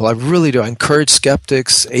encourage people. I really do. I encourage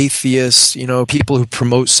skeptics, atheists, people who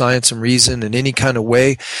promote science and reason in any kind of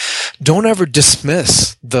way. Don't ever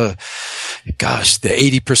dismiss the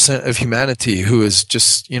 80% of humanity who is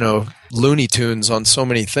just, Looney Tunes on so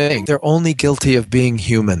many things. They're only guilty of being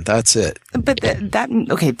human. That's it. But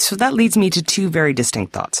okay, so that leads me to two very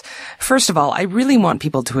distinct thoughts. First of all, I really want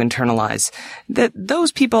people to internalize that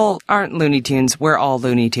those people aren't Looney Tunes. We're all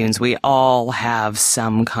Looney Tunes. We all have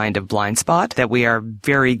some kind of blind spot that we are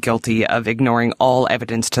very guilty of ignoring all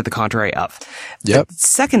evidence to the contrary of. Yep. But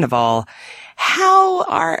second of all, how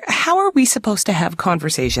are we supposed to have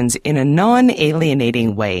conversations in a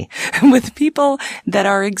non-alienating way with people that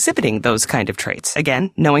are exhibiting those kind of traits?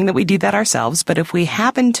 Again, knowing that we do that ourselves, but if we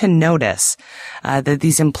happen to notice that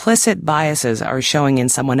these implicit biases are showing in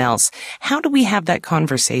someone else, how do we have that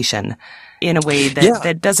conversation in a way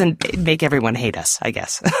that doesn't make everyone hate us, I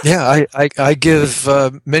guess? Yeah, I give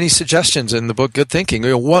many suggestions in the book, Good Thinking.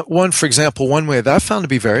 One, for example, one way that I found to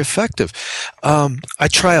be very effective, I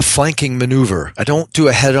try a flanking maneuver. I don't do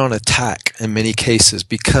a head-on attack in many cases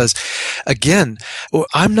because, again,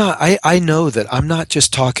 I know that I'm not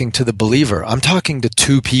just talking to the believer. I'm talking to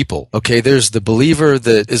two people, okay? There's the believer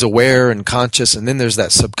that is aware and conscious, and then there's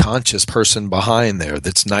that subconscious person behind there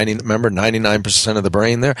that's 99% of the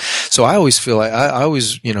brain there. So I always feel like I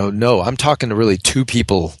always, know I'm talking to really two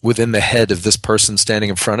people within the head of this person standing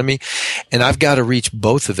in front of me, and I've got to reach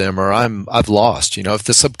both of them or I've lost. If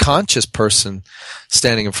the subconscious person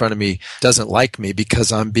standing in front of me doesn't like me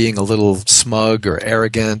because I'm being a little smug or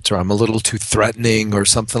arrogant or I'm a little too threatening or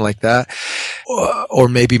something like that, or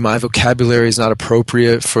maybe my vocabulary is not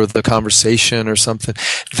appropriate for the conversation or something,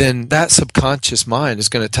 then that subconscious mind is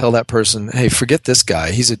going to tell that person, hey, forget this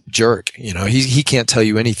guy. He's a jerk. He can't tell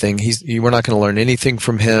you anything. We're not going to learn anything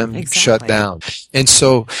from him. Exactly. Shut down. And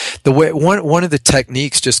so the way one of the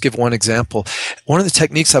techniques, just give one example, one of the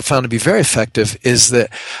techniques I've found to be very effective is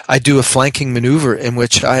that I do a flanking maneuver in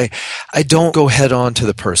which I don't go head on to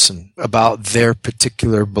the person about their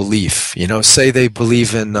particular belief. Say they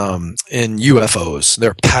believe in UFOs.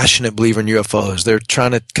 They're a passionate believer in UFOs. They're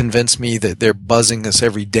trying to convince me that they're buzzing us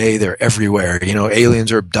every day. They're everywhere.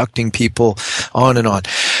 Aliens are abducting people, on and on.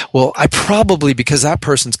 Well, I probably, because that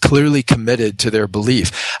person's clearly committed to their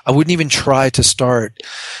belief, I wouldn't even try to start,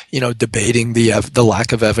 debating the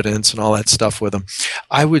lack of evidence and all that stuff with them.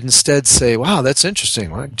 I would instead say, wow, that's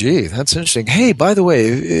interesting. Well, gee, that's interesting. Hey, by the way,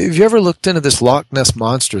 have you ever looked into this Loch Ness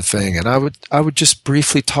Monster thing? And I would just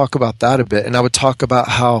briefly talk about that a bit. And I would talk about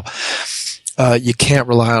how you can't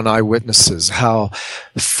rely on eyewitnesses, how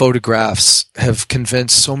photographs have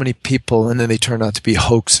convinced so many people and then they turn out to be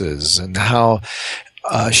hoaxes, and how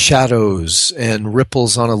shadows and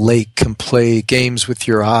ripples on a lake can play games with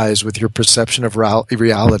your eyes, with your perception of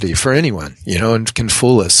reality for anyone, and can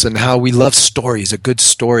fool us. And how we love stories, a good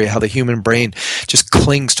story, how the human brain just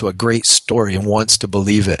clings to a great story and wants to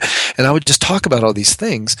believe it. And I would just talk about all these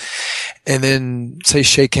things and then say,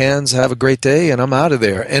 shake hands, have a great day, and I'm out of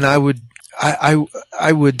there. And I would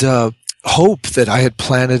hope that I had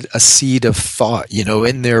planted a seed of thought,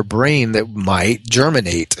 in their brain that might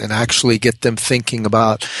germinate and actually get them thinking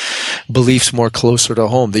about beliefs more closer to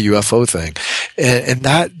home, the UFO thing. And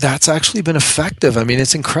that's actually been effective. I mean,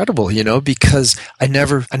 it's incredible, because I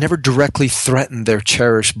never directly threatened their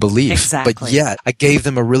cherished belief. Exactly. But yet I gave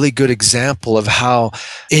them a really good example of how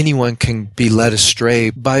anyone can be led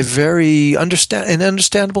astray by very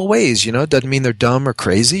understandable ways. It doesn't mean they're dumb or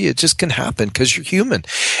crazy. It just can happen because you're human.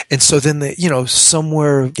 And so then they,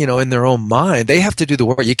 somewhere, in their own mind, they have to do the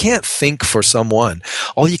work. You can't think for someone.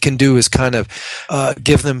 All you can do is kind of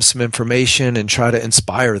give them some information and try to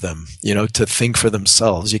inspire them, to think for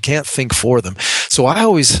themselves. You can't think for them. So I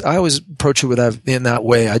always approach it with that in that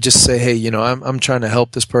way. I just say, hey, I'm trying to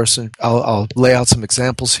help this person. I'll lay out some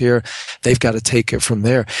examples here. They've got to take it from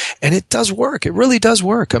there. And it does work. It really does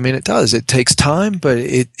work. I mean, it does. It takes time, but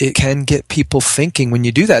it can get people thinking when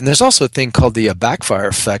you do that. And there's also a thing called the backfire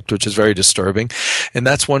effect, which is very disturbing. And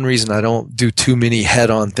that's one reason I don't do too many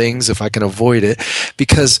head-on things if I can avoid it,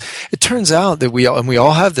 because it turns out that we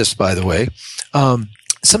all have this, by the way.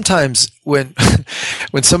 Sometimes when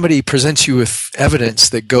somebody presents you with evidence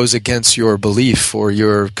that goes against your belief or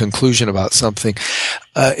your conclusion about something,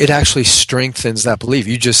 it actually strengthens that belief.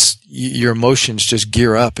 Your emotions just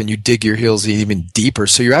gear up and you dig your heels even deeper.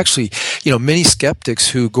 So you're actually, many skeptics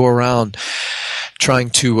who go around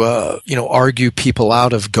trying to, argue people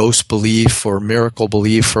out of ghost belief or miracle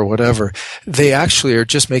belief or whatever, they actually are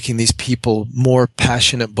just making these people more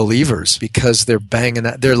passionate believers because they're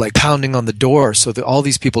they're like pounding on the door. So all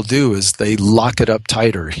these people do is they lock it up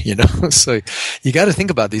tighter, So you got to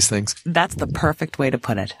think about these things. That's the perfect way to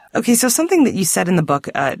put it. Okay, so something that you said in the book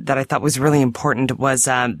that I thought was really important was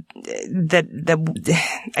that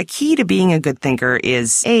a key to being a good thinker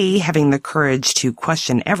is A, having the courage to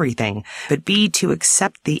question everything, but B, to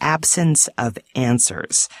accept the absence of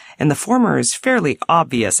answers. And the former is fairly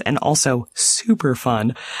obvious and also super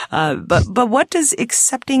fun. But what does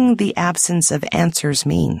accepting the absence of answers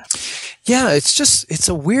mean? Yeah, it's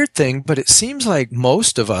a weird thing, but it seems like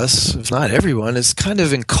most of us, if not everyone, is kind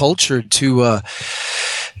of encultured to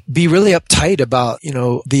be really uptight about,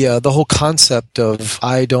 the whole concept of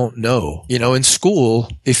I don't know. In school,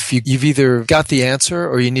 if you've either got the answer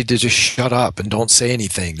or you need to just shut up and don't say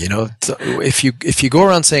anything, So if you go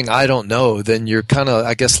around saying I don't know, then you're kind of,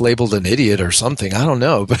 I guess, labeled an idiot or something. I don't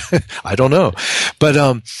know, but I don't know. But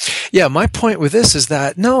my point with this is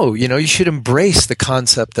that no, you should embrace the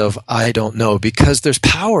concept of I don't know because there's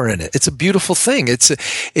power in it. It's a beautiful thing. It's a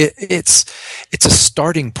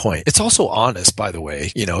starting point. It's also honest, by the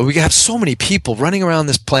way. We have so many people running around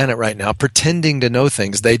this planet right now pretending to know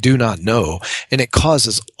things they do not know, and it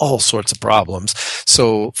causes all sorts of problems.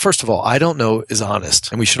 So first of all, I don't know is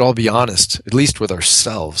honest, and we should all be honest, at least with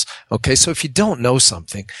ourselves. Okay, so if you don't know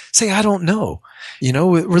something, say I don't know.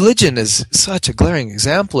 Religion is such a glaring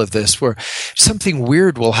example of this, where something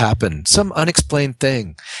weird will happen, some unexplained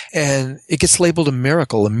thing, and it gets labeled a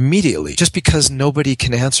miracle immediately, just because nobody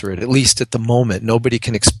can answer it, at least at the moment. Nobody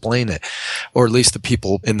can explain it, or at least the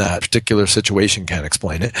people in that particular situation can't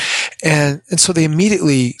explain it. And so they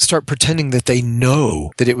immediately start pretending that they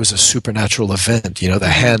know that it was a supernatural event, the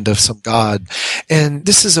hand of some god. And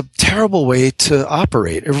this is a terrible way to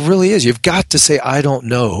operate. It really is. You've got to say, I don't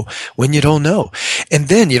know, when you don't know. And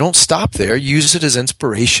then you don't stop there. Use it as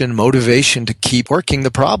inspiration, motivation to keep working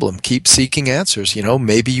the problem, keep seeking answers.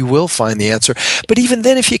 Maybe you will find the answer. But even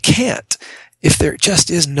then, if you can't, if there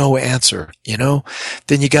just is no answer,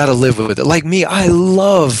 then you got to live with it. Like me, I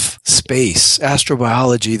love space,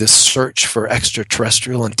 astrobiology, the search for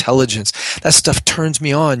extraterrestrial intelligence. That stuff turns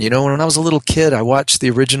me on. When I was a little kid, I watched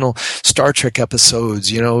the original Star Trek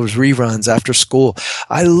episodes, it was reruns after school.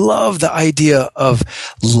 I love the idea of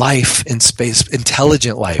life in space,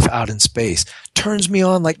 intelligent life out in space. Turns me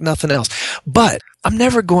on like nothing else. But I'm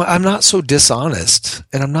not so dishonest,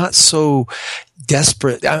 and I'm not so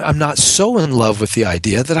desperate. I'm not so in love with the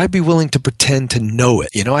idea that I'd be willing to pretend to know it.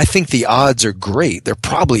 I think the odds are great. There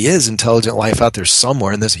probably is intelligent life out there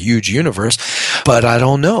somewhere in this huge universe, but I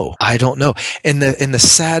don't know. And the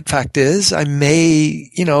sad fact is I may,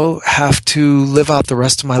 have to live out the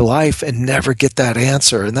rest of my life and never get that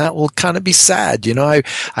answer. And that will kind of be sad. I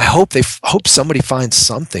hope somebody finds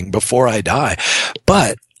something before I die.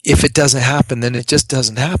 But if it doesn't happen, then it just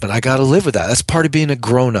doesn't happen. I got to live with that. That's part of being a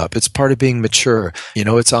grown-up. It's part of being mature.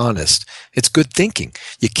 It's honest. It's good thinking.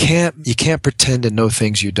 You can't pretend to know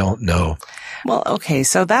things you don't know. Well, okay,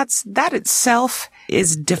 so that itself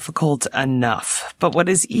is difficult enough. But what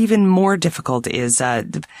is even more difficult is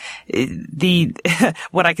the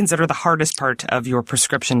what I consider the hardest part of your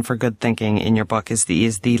prescription for good thinking in your book is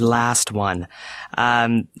the last one.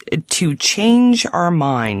 To change our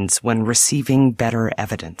minds when receiving better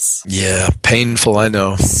evidence. Yeah, painful, I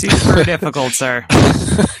know. Super difficult, sir.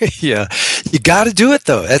 Yeah. You got to do it,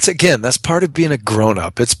 though. That's part of being a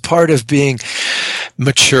grown-up. It's part of being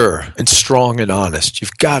mature and strong and honest.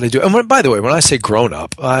 You've got to do it. And by the way, when I say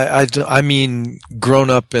grown-up, I mean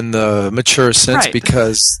grown-up in the mature sense, right?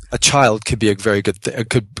 Because a child could be a very good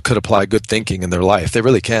could apply good thinking in their life. They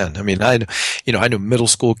really can. I mean, I know middle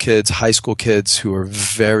school kids, high school kids who are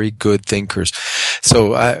very good thinkers.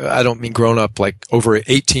 So I don't mean grown-up like over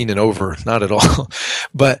 18 and over, not at all.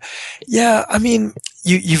 But yeah, I mean,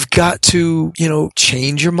 you've got to,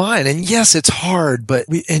 change your mind. And yes, it's hard, but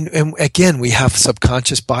and again, we have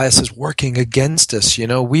subconscious biases working against us.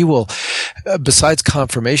 We will, besides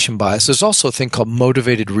confirmation bias, there's also a thing called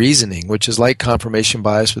motivated reasoning, which is like confirmation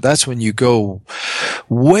bias, but that's when you go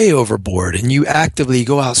way overboard and you actively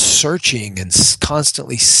go out searching and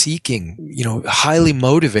constantly seeking, highly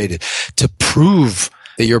motivated to prove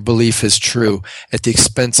that your belief is true at the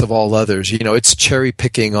expense of all others. It's cherry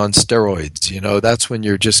picking on steroids. That's when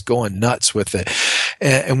you're just going nuts with it.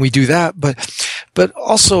 And we do that. But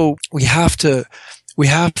also we have to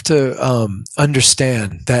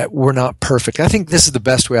understand that we're not perfect. I think this is the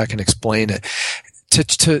best way I can explain it.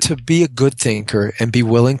 To be a good thinker and be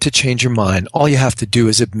willing to change your mind, all you have to do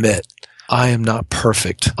is admit, I am not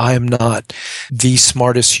perfect. I am not the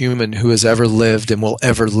smartest human who has ever lived and will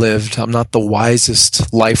ever live. I'm not the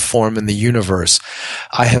wisest life form in the universe.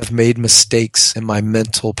 I have made mistakes in my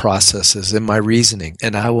mental processes, in my reasoning,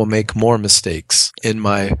 and I will make more mistakes in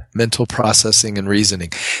my mental processing and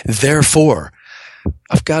reasoning. Therefore,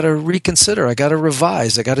 I've got to reconsider. I got to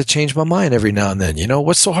revise. I got to change my mind every now and then.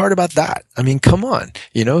 What's so hard about that? I mean, come on.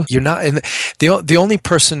 You're not in the only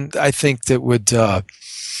person I think that would,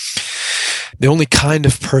 the only kind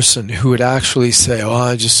of person who would actually say,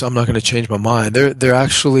 I'm not going to change my mind. They're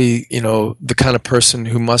actually, the kind of person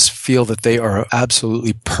who must feel that they are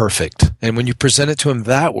absolutely perfect. And when you present it to them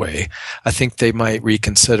that way, I think they might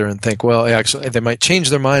reconsider and think, well, actually, they might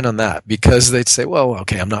change their mind on that because they'd say, well,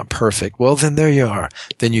 okay, I'm not perfect. Well, then there you are.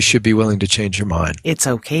 Then you should be willing to change your mind. It's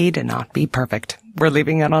okay to not be perfect. We're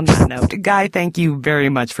leaving it on that note. Guy, thank you very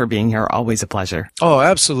much for being here. Always a pleasure. Oh,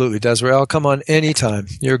 absolutely, Desiree. I'll come on anytime.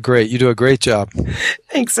 You're great. You do a great job.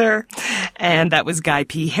 Thanks, sir. And that was Guy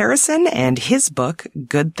P. Harrison and his book,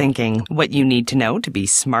 Good Thinking, What You Need to Know to Be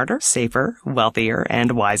Smarter, Safer, Wealthier,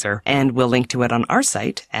 and Wiser. And we'll link to it on our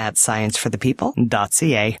site at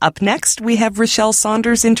scienceforthepeople.ca. Up next, we have Rochelle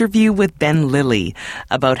Saunders' interview with Ben Lilly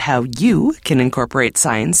about how you can incorporate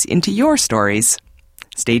science into your stories.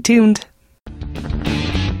 Stay tuned.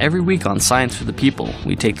 Every week on Science for the People,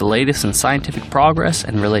 we take the latest in scientific progress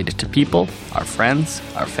and relate it to people, our friends,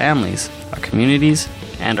 our families, our communities,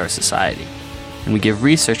 and our society. And we give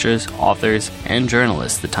researchers, authors, and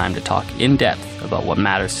journalists the time to talk in depth about what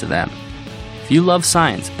matters to them. If you love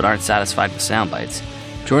science but aren't satisfied with sound bites,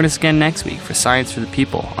 join us again next week for Science for the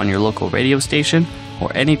People on your local radio station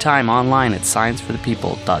or anytime online at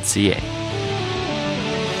scienceforthepeople.ca.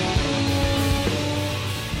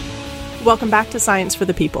 Welcome back to Science for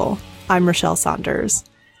the People. I'm Rochelle Saunders.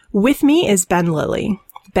 With me is Ben Lilly.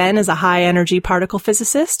 Ben is a high-energy particle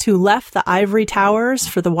physicist who left the ivory towers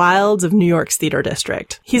for the wilds of New York's Theater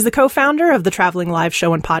District. He's the co-founder of the traveling live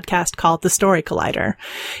show and podcast called The Story Collider.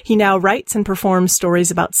 He now writes and performs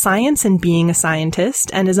stories about science and being a scientist,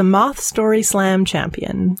 and is a Moth Story Slam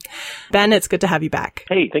champion. Ben, it's good to have you back.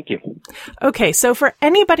 Hey, thank you. Okay, so for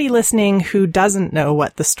anybody listening who doesn't know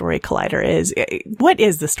what The Story Collider is, what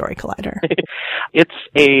is The Story Collider? It's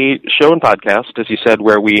a show and podcast, as you said,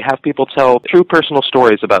 where we have people tell true personal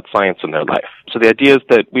stories about science in their life. So the idea is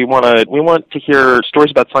that we want to hear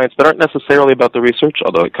stories about science that aren't necessarily about the research,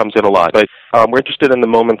 although it comes in a lot. But we're interested in the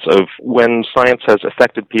moments of when science has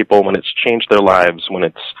affected people, when it's changed their lives, when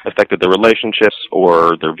it's affected their relationships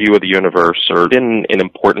or their view of the universe, or been an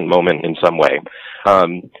important moment in some way. So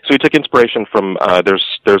we took inspiration from there's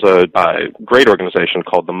a great organization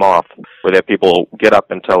called The Moth, where they have people get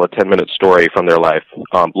up and tell a 10-minute story from their life,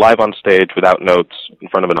 live on stage without notes in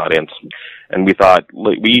front of an audience. And we thought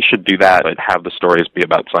we should do that, but have the stories be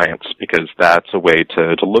about science, because that's a way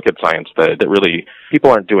to look at science that really people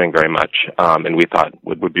aren't doing very much, and we thought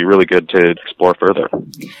would be really good to explore further.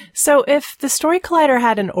 So if the Story Collider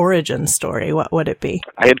had an origin story, what would it be?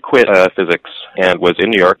 I had quit physics and was in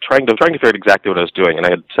New York trying to figure out exactly what I was doing, and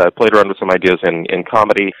I had played around with some ideas in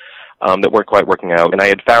comedy that weren't quite working out, and I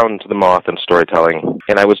had found the moth in storytelling,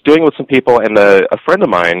 and I was doing it with some people, and a friend of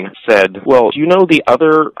mine said, well, do you know the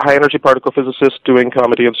other high-energy particle physicist doing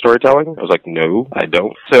comedy and storytelling? I was like, no, I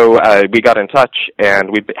don't. So we got in touch, and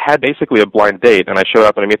we had basically a blind date, and I showed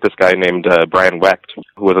up and I meet this guy named Brian Wecht,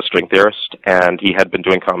 who was a string theorist, and he had been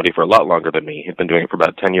doing comedy for a lot longer than me. He'd been doing it for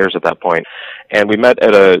about 10 years at that point, and we met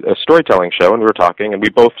at a storytelling show, and we were talking, and we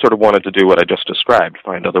both sort of wanted to do what I just described,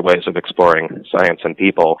 find other ways of exploring science and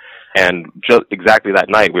people. And just exactly that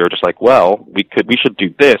night, we were just like, well, we should do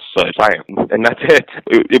this science, and that's it.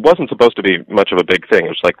 It wasn't supposed to be much of a big thing.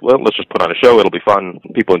 It was like, well, let's just put on a show. It'll be fun.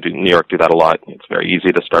 People in New York do that a lot. It's very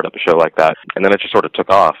easy to start up a show like that. And then it just sort of took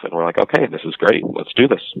off, and we're like, okay, this is great. Let's do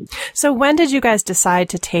this. So when did you guys decide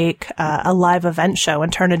to take a live event show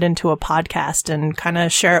and turn it into a podcast and kind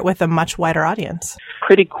of share it with a much wider audience?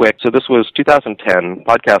 Pretty quick. So this was 2010.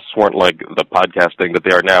 Podcasts weren't like the podcasting that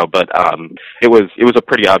they are now, but it was a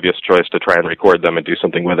pretty obvious choice to try and record them and do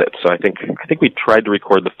something with it. So I think we tried to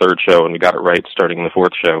record the third show, and we got it right starting the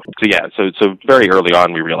fourth show. So yeah, so very early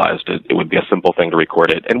on we realized it would be a simple thing to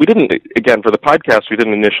record it. And we didn't, again, for the podcast, we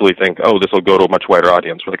didn't initially think, oh, this will go to a much wider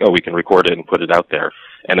audience. We're like, oh, we can record it and put it out there.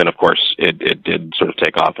 And then, of course, it did sort of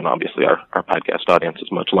take off, and obviously our podcast audience is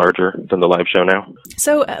much larger than the live show now.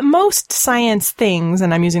 So most science things,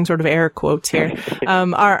 and I'm using sort of air quotes here,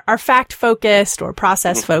 are fact-focused or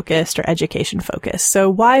process-focused or education-focused.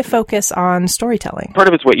 So why focus on storytelling? Part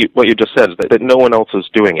of it's what you just said, is that no one else is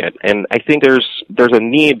doing it. And I think there's a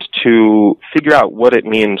need to figure out what it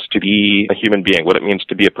means to be a human being, what it means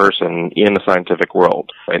to be a person in the scientific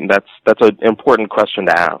world. And that's an important question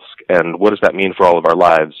to ask. And what does that mean for all of our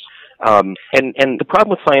lives? And the problem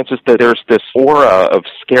with science is that there's this aura of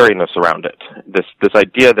scariness around it. This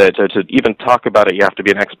idea that to even talk about it, you have to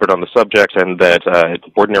be an expert on the subject, and that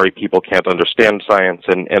ordinary people can't understand science,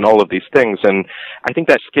 and all of these things. And I think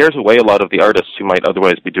that scares away a lot of the artists who might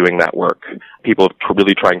otherwise be doing that work. People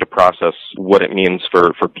really trying to process what it means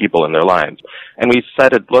for people in their lives. And we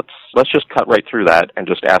decided, let's just cut right through that and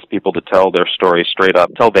just ask people to tell their story straight up,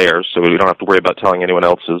 tell theirs, so we don't have to worry about telling anyone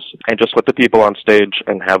else's, and just put the people on stage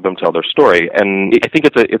and have them tell their story. And I think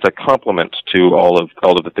it's a compliment to all of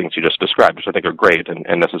the things you just described, which I think are great and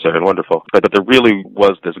necessary and wonderful. But there really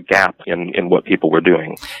was this gap in what people were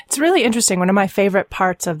doing. It's really interesting. One of my favorite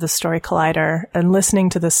parts of the Story Collider and listening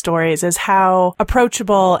to the stories is how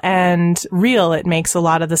approachable and real it makes a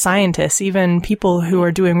lot of the scientists, even people who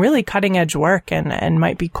are doing really cutting edge work and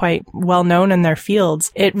might be quite well known in their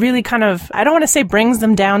fields. It really kind of, I don't want to say brings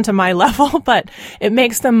them down to my level, but it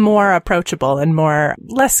makes them more approachable and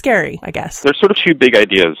less scary, I guess. There's sort of two big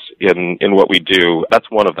ideas in what we do. That's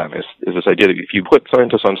one of them, is this idea that if you put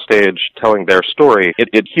scientists on stage telling their story,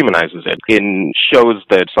 it humanizes it. It shows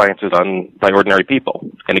that science is done by ordinary people.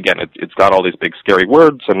 And again, it's got all these big scary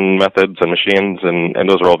words and methods and machines, and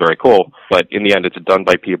those are all very cool. But in the end, it's done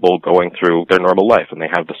by people going through their normal life, and they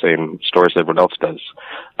have the same stories that everyone else does.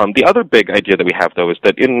 The other big idea that we have, though, is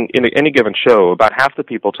that in any given show, about half the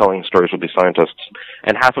people telling stories will be scientists,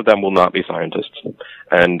 and half of them will not be scientists,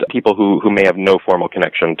 and people who may have no formal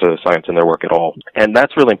connection to science in their work at all. And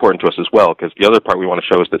that's really important to us as well, because the other part we want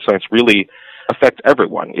to show is that science really affects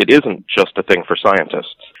everyone. It isn't just a thing for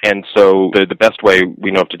scientists. And so the best way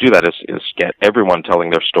we know to do that is get everyone telling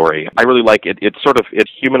their story. I really like it. It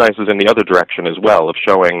humanizes in the other direction as well, of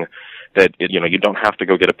showing that you don't have to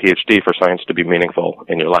go get a PhD for science to be meaningful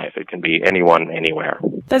in your life. It can be anyone, anywhere.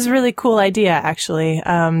 That's a really cool idea, actually,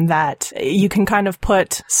 that you can kind of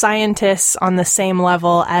put scientists on the same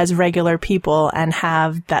level as regular people and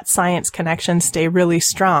have that science connection stay really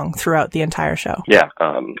strong throughout the entire show. Yeah,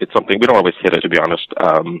 it's something, we don't always hit it, to be honest.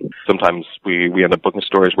 Sometimes we end up booking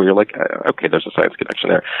stories where you're like, okay, there's a science connection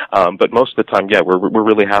there. But most of the time, yeah, we're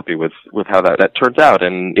really happy with how that turns out.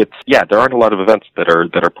 And there aren't a lot of events that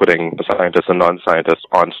are putting scientists and non-scientists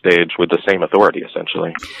on stage with the same authority,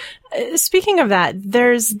 essentially. Speaking of that,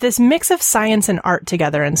 there's this mix of science and art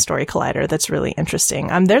together in Story Collider that's really interesting.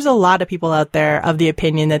 There's a lot of people out there of the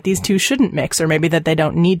opinion that these two shouldn't mix, or maybe that they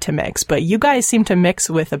don't need to mix, but you guys seem to mix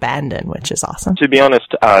with abandon, which is awesome. To be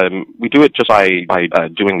honest, we do it just by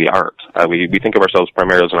doing the art. We think of ourselves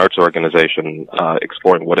primarily as an arts organization,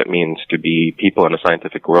 exploring what it means to be people in a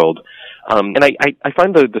scientific world. And I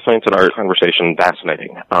find the science and art conversation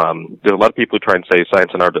fascinating. There's a lot of people who try and say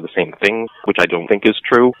science and art are the same thing, which I don't think is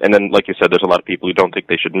true. And then, like you said, there's a lot of people who don't think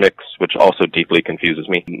they should mix, which also deeply confuses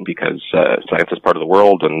me, because science is part of the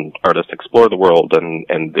world and artists explore the world, and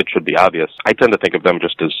it should be obvious. I tend to think of them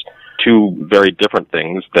just as two very different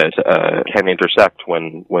things that can intersect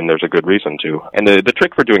when there's a good reason to. And the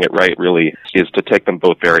trick for doing it right really is to take them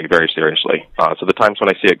both very, very seriously. So the times when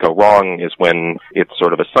I see it go wrong is when it's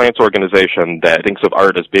sort of a science organization that thinks of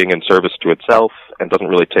art as being in service to itself and doesn't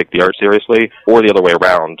really take the art seriously, or the other way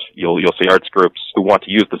around. You'll see arts groups who want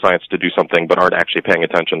to use the science to do something but aren't actually paying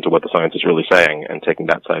attention to what the science is really saying and taking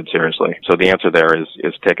that side seriously. So the answer there is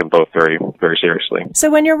take them both very, very seriously.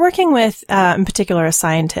 So when you're working with, in particular, a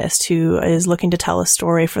scientist who is looking to tell a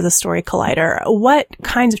story for the Story Collider, what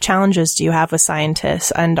kinds of challenges do you have with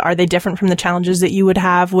scientists, and are they different from the challenges that you would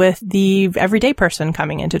have with the everyday person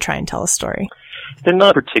coming in to try and tell a story? They're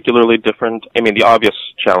not particularly different. I mean, the obvious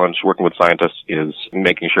challenge working with scientists is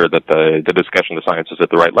making sure that the discussion of science is at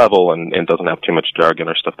the right level and doesn't have too much jargon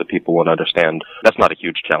or stuff that people won't understand. That's not a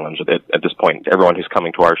huge challenge at this point. Everyone who's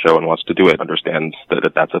coming to our show and wants to do it understands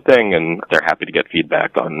that that's a thing, and they're happy to get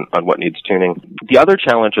feedback on what needs tuning. The other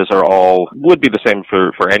challenges would be the same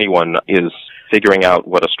for anyone, is figuring out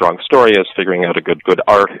what a strong story is, figuring out a good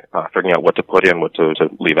art, figuring out what to put in, what to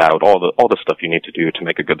leave out, all the stuff you need to do to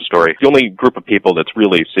make a good story. The only group of people that's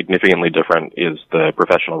really significantly different is the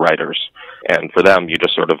professional writers. And for them, you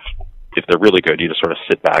just sort of, if they're really good, you just sort of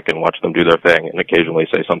sit back and watch them do their thing and occasionally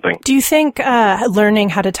say something. Do you think learning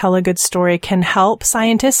how to tell a good story can help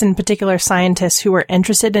scientists, in particular scientists who are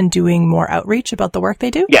interested in doing more outreach about the work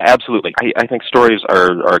they do? Yeah, absolutely. I think stories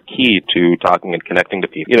are key to talking and connecting to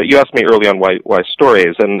people. You asked me early on why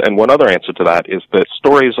stories, and one other answer to that is that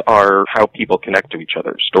stories are how people connect to each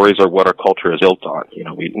other. Stories are what our culture is built on.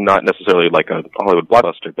 We not necessarily like a Hollywood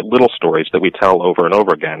blockbuster, but little stories that we tell over and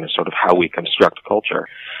over again is sort of how we construct culture.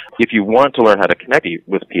 If you want to learn how to connect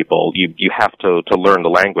with people, you have to learn the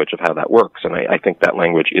language of how that works, and I think that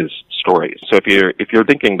language is stories. So if you're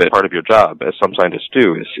thinking that part of your job, as some scientists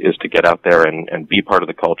do, is to get out there and be part of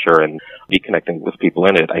the culture and be connecting with people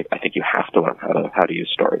in it, I think you have to learn how to use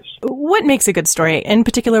stories. What makes a good story? In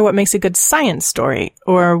particular, what makes a good science story?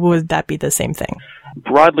 Or would that be the same thing?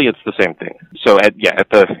 Broadly, it's the same thing. So at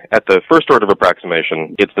the first order of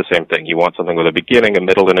approximation, it's the same thing. You want something with a beginning, a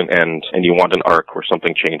middle, and an end, and you want an arc where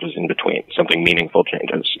something changes in between, something meaningful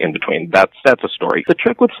changes in between. That's a story. The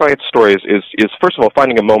trick with science stories is first of all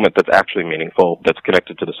finding a moment that's actually meaningful, that's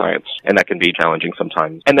connected to the science, and that can be challenging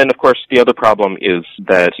sometimes. And then, of course, the other problem is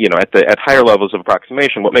that at higher levels of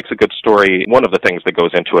approximation, what makes a good story, one of the things that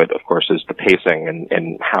goes into it, of course, is the pacing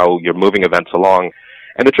and how you're moving events along.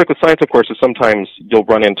 And the trick with science, of course, is sometimes you'll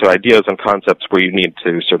run into ideas and concepts where you need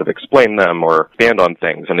to sort of explain them or expand on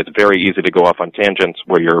things, and it's very easy to go off on tangents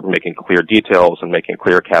where you're making clear details and making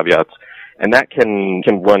clear caveats. And that can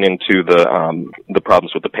run into the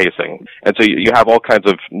problems with the pacing. And so you have all kinds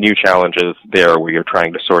of new challenges there where you're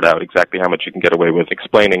trying to sort out exactly how much you can get away with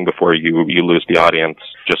explaining before you lose the audience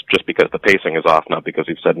just because the pacing is off, not because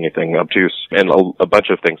you've said anything obtuse, and a bunch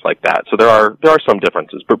of things like that. So there are some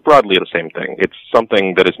differences, but broadly the same thing. It's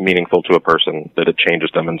something that is meaningful to a person, that it changes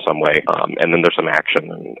them in some way, and then there's some action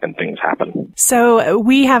and things happen. So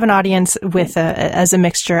we have an audience with as a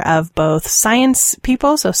mixture of both science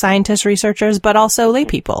people, so scientists, researchers, but also lay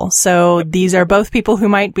people. So these are both people who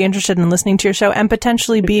might be interested in listening to your show and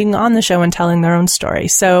potentially being on the show and telling their own story.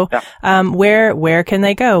 So where can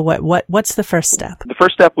they go? What's the first step? The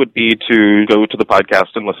first step would be to go to the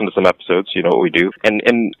podcast and listen to some episodes. You know what we do. And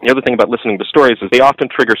the other thing about listening to stories is they often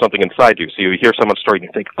trigger something inside you. So you hear someone's story and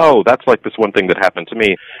you think, oh, that's like this one thing that happened to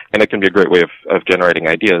me. And it can be a great way of generating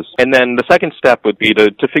ideas. And then the second step would be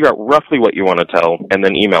to figure out roughly what you want to tell and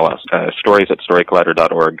then email us,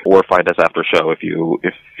 stories@storycollider.org, or find us after show if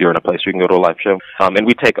you're in a place where you can go to a live show. And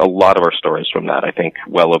we take a lot of our stories from that. I think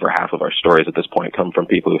well over half of our stories at this point come from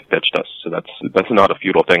people who've pitched us. So that's not a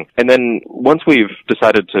futile thing. And then once we've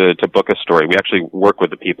decided to book a story, we actually work with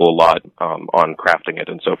the people a lot on crafting it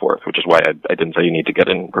and so forth, which is why I didn't say you need to get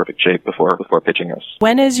in perfect shape before pitching us.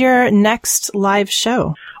 When is your next live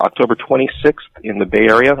show? October 26th in the Bay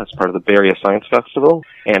Area. That's part of the Bay Area Science Festival.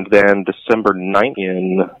 And then December 9th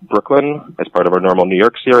in Brooklyn as part of our normal New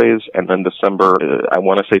York series. And then December, I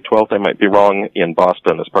want to say 12th, I might be wrong, in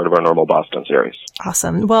Boston as part of our normal Boston series.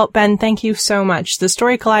 Awesome. Well, Ben, thank you so much. The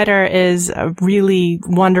Story Collider is a really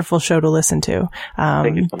wonderful show to listen to.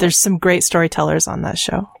 Thank you so much. There's some great storytellers on that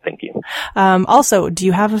show. Thank you. Also, do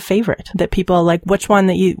you have a favorite that people like? Which one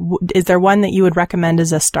is there one that you would recommend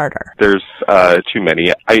as a starter? There's too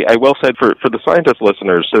many. I will say for the scientist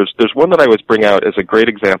listeners, there's one that I always bring out as a great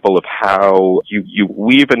example of how you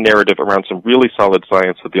weave a narrative around some really solid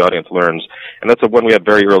science that the audience learns, and that's a one we had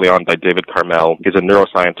very early on by David Carmel. He's a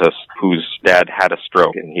neuroscientist whose dad had a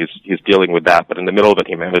stroke, and he's dealing with that, but in the middle of it,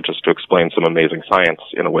 he manages to explain some amazing science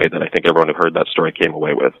in a way that I think everyone who heard that story came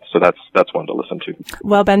away with. So that's one to listen to.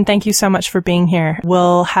 Well, Ben, thank you so much for being here.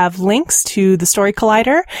 We'll have links to the Story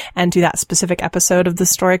Collider and to that specific episode of the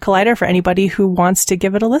Story Collider for anybody who wants to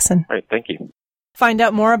give it a listen. All right, thank you. Find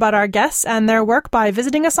out more about our guests and their work by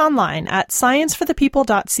visiting us online at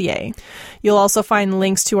scienceforthepeople.ca. You'll also find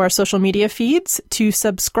links to our social media feeds, to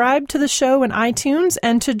subscribe to the show in iTunes,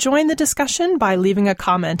 and to join the discussion by leaving a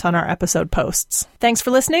comment on our episode posts. Thanks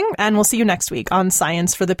for listening, and we'll see you next week on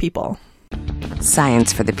Science for the People.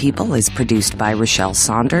 Science for the People is produced by Rochelle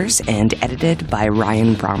Saunders and edited by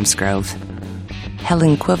Ryan Bromsgrove.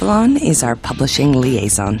 Helen Quivalon is our publishing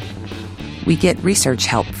liaison. We get research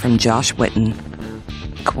help from Josh Whitten.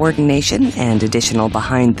 Coordination and additional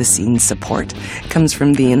behind-the-scenes support comes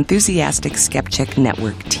from the enthusiastic Skepchick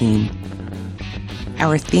Network team.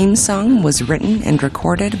 Our theme song was written and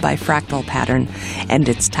recorded by Fractal Pattern, and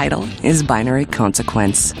its title is Binary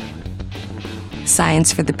Consequence.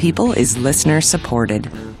 Science for the People is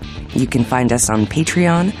listener-supported. You can find us on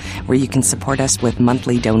Patreon, where you can support us with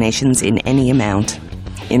monthly donations in any amount.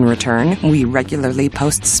 In return, we regularly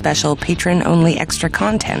post special patron-only extra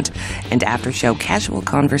content and after-show casual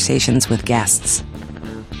conversations with guests.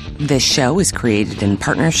 This show is created in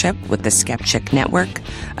partnership with the Skepchick Network,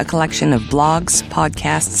 a collection of blogs,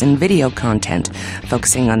 podcasts, and video content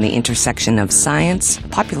focusing on the intersection of science,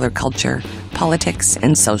 popular culture, politics,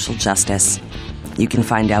 and social justice. You can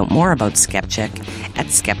find out more about Skepchick at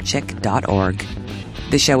skepchick.org.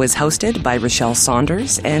 The show is hosted by Rochelle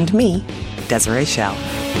Saunders and me, Desiree Schell.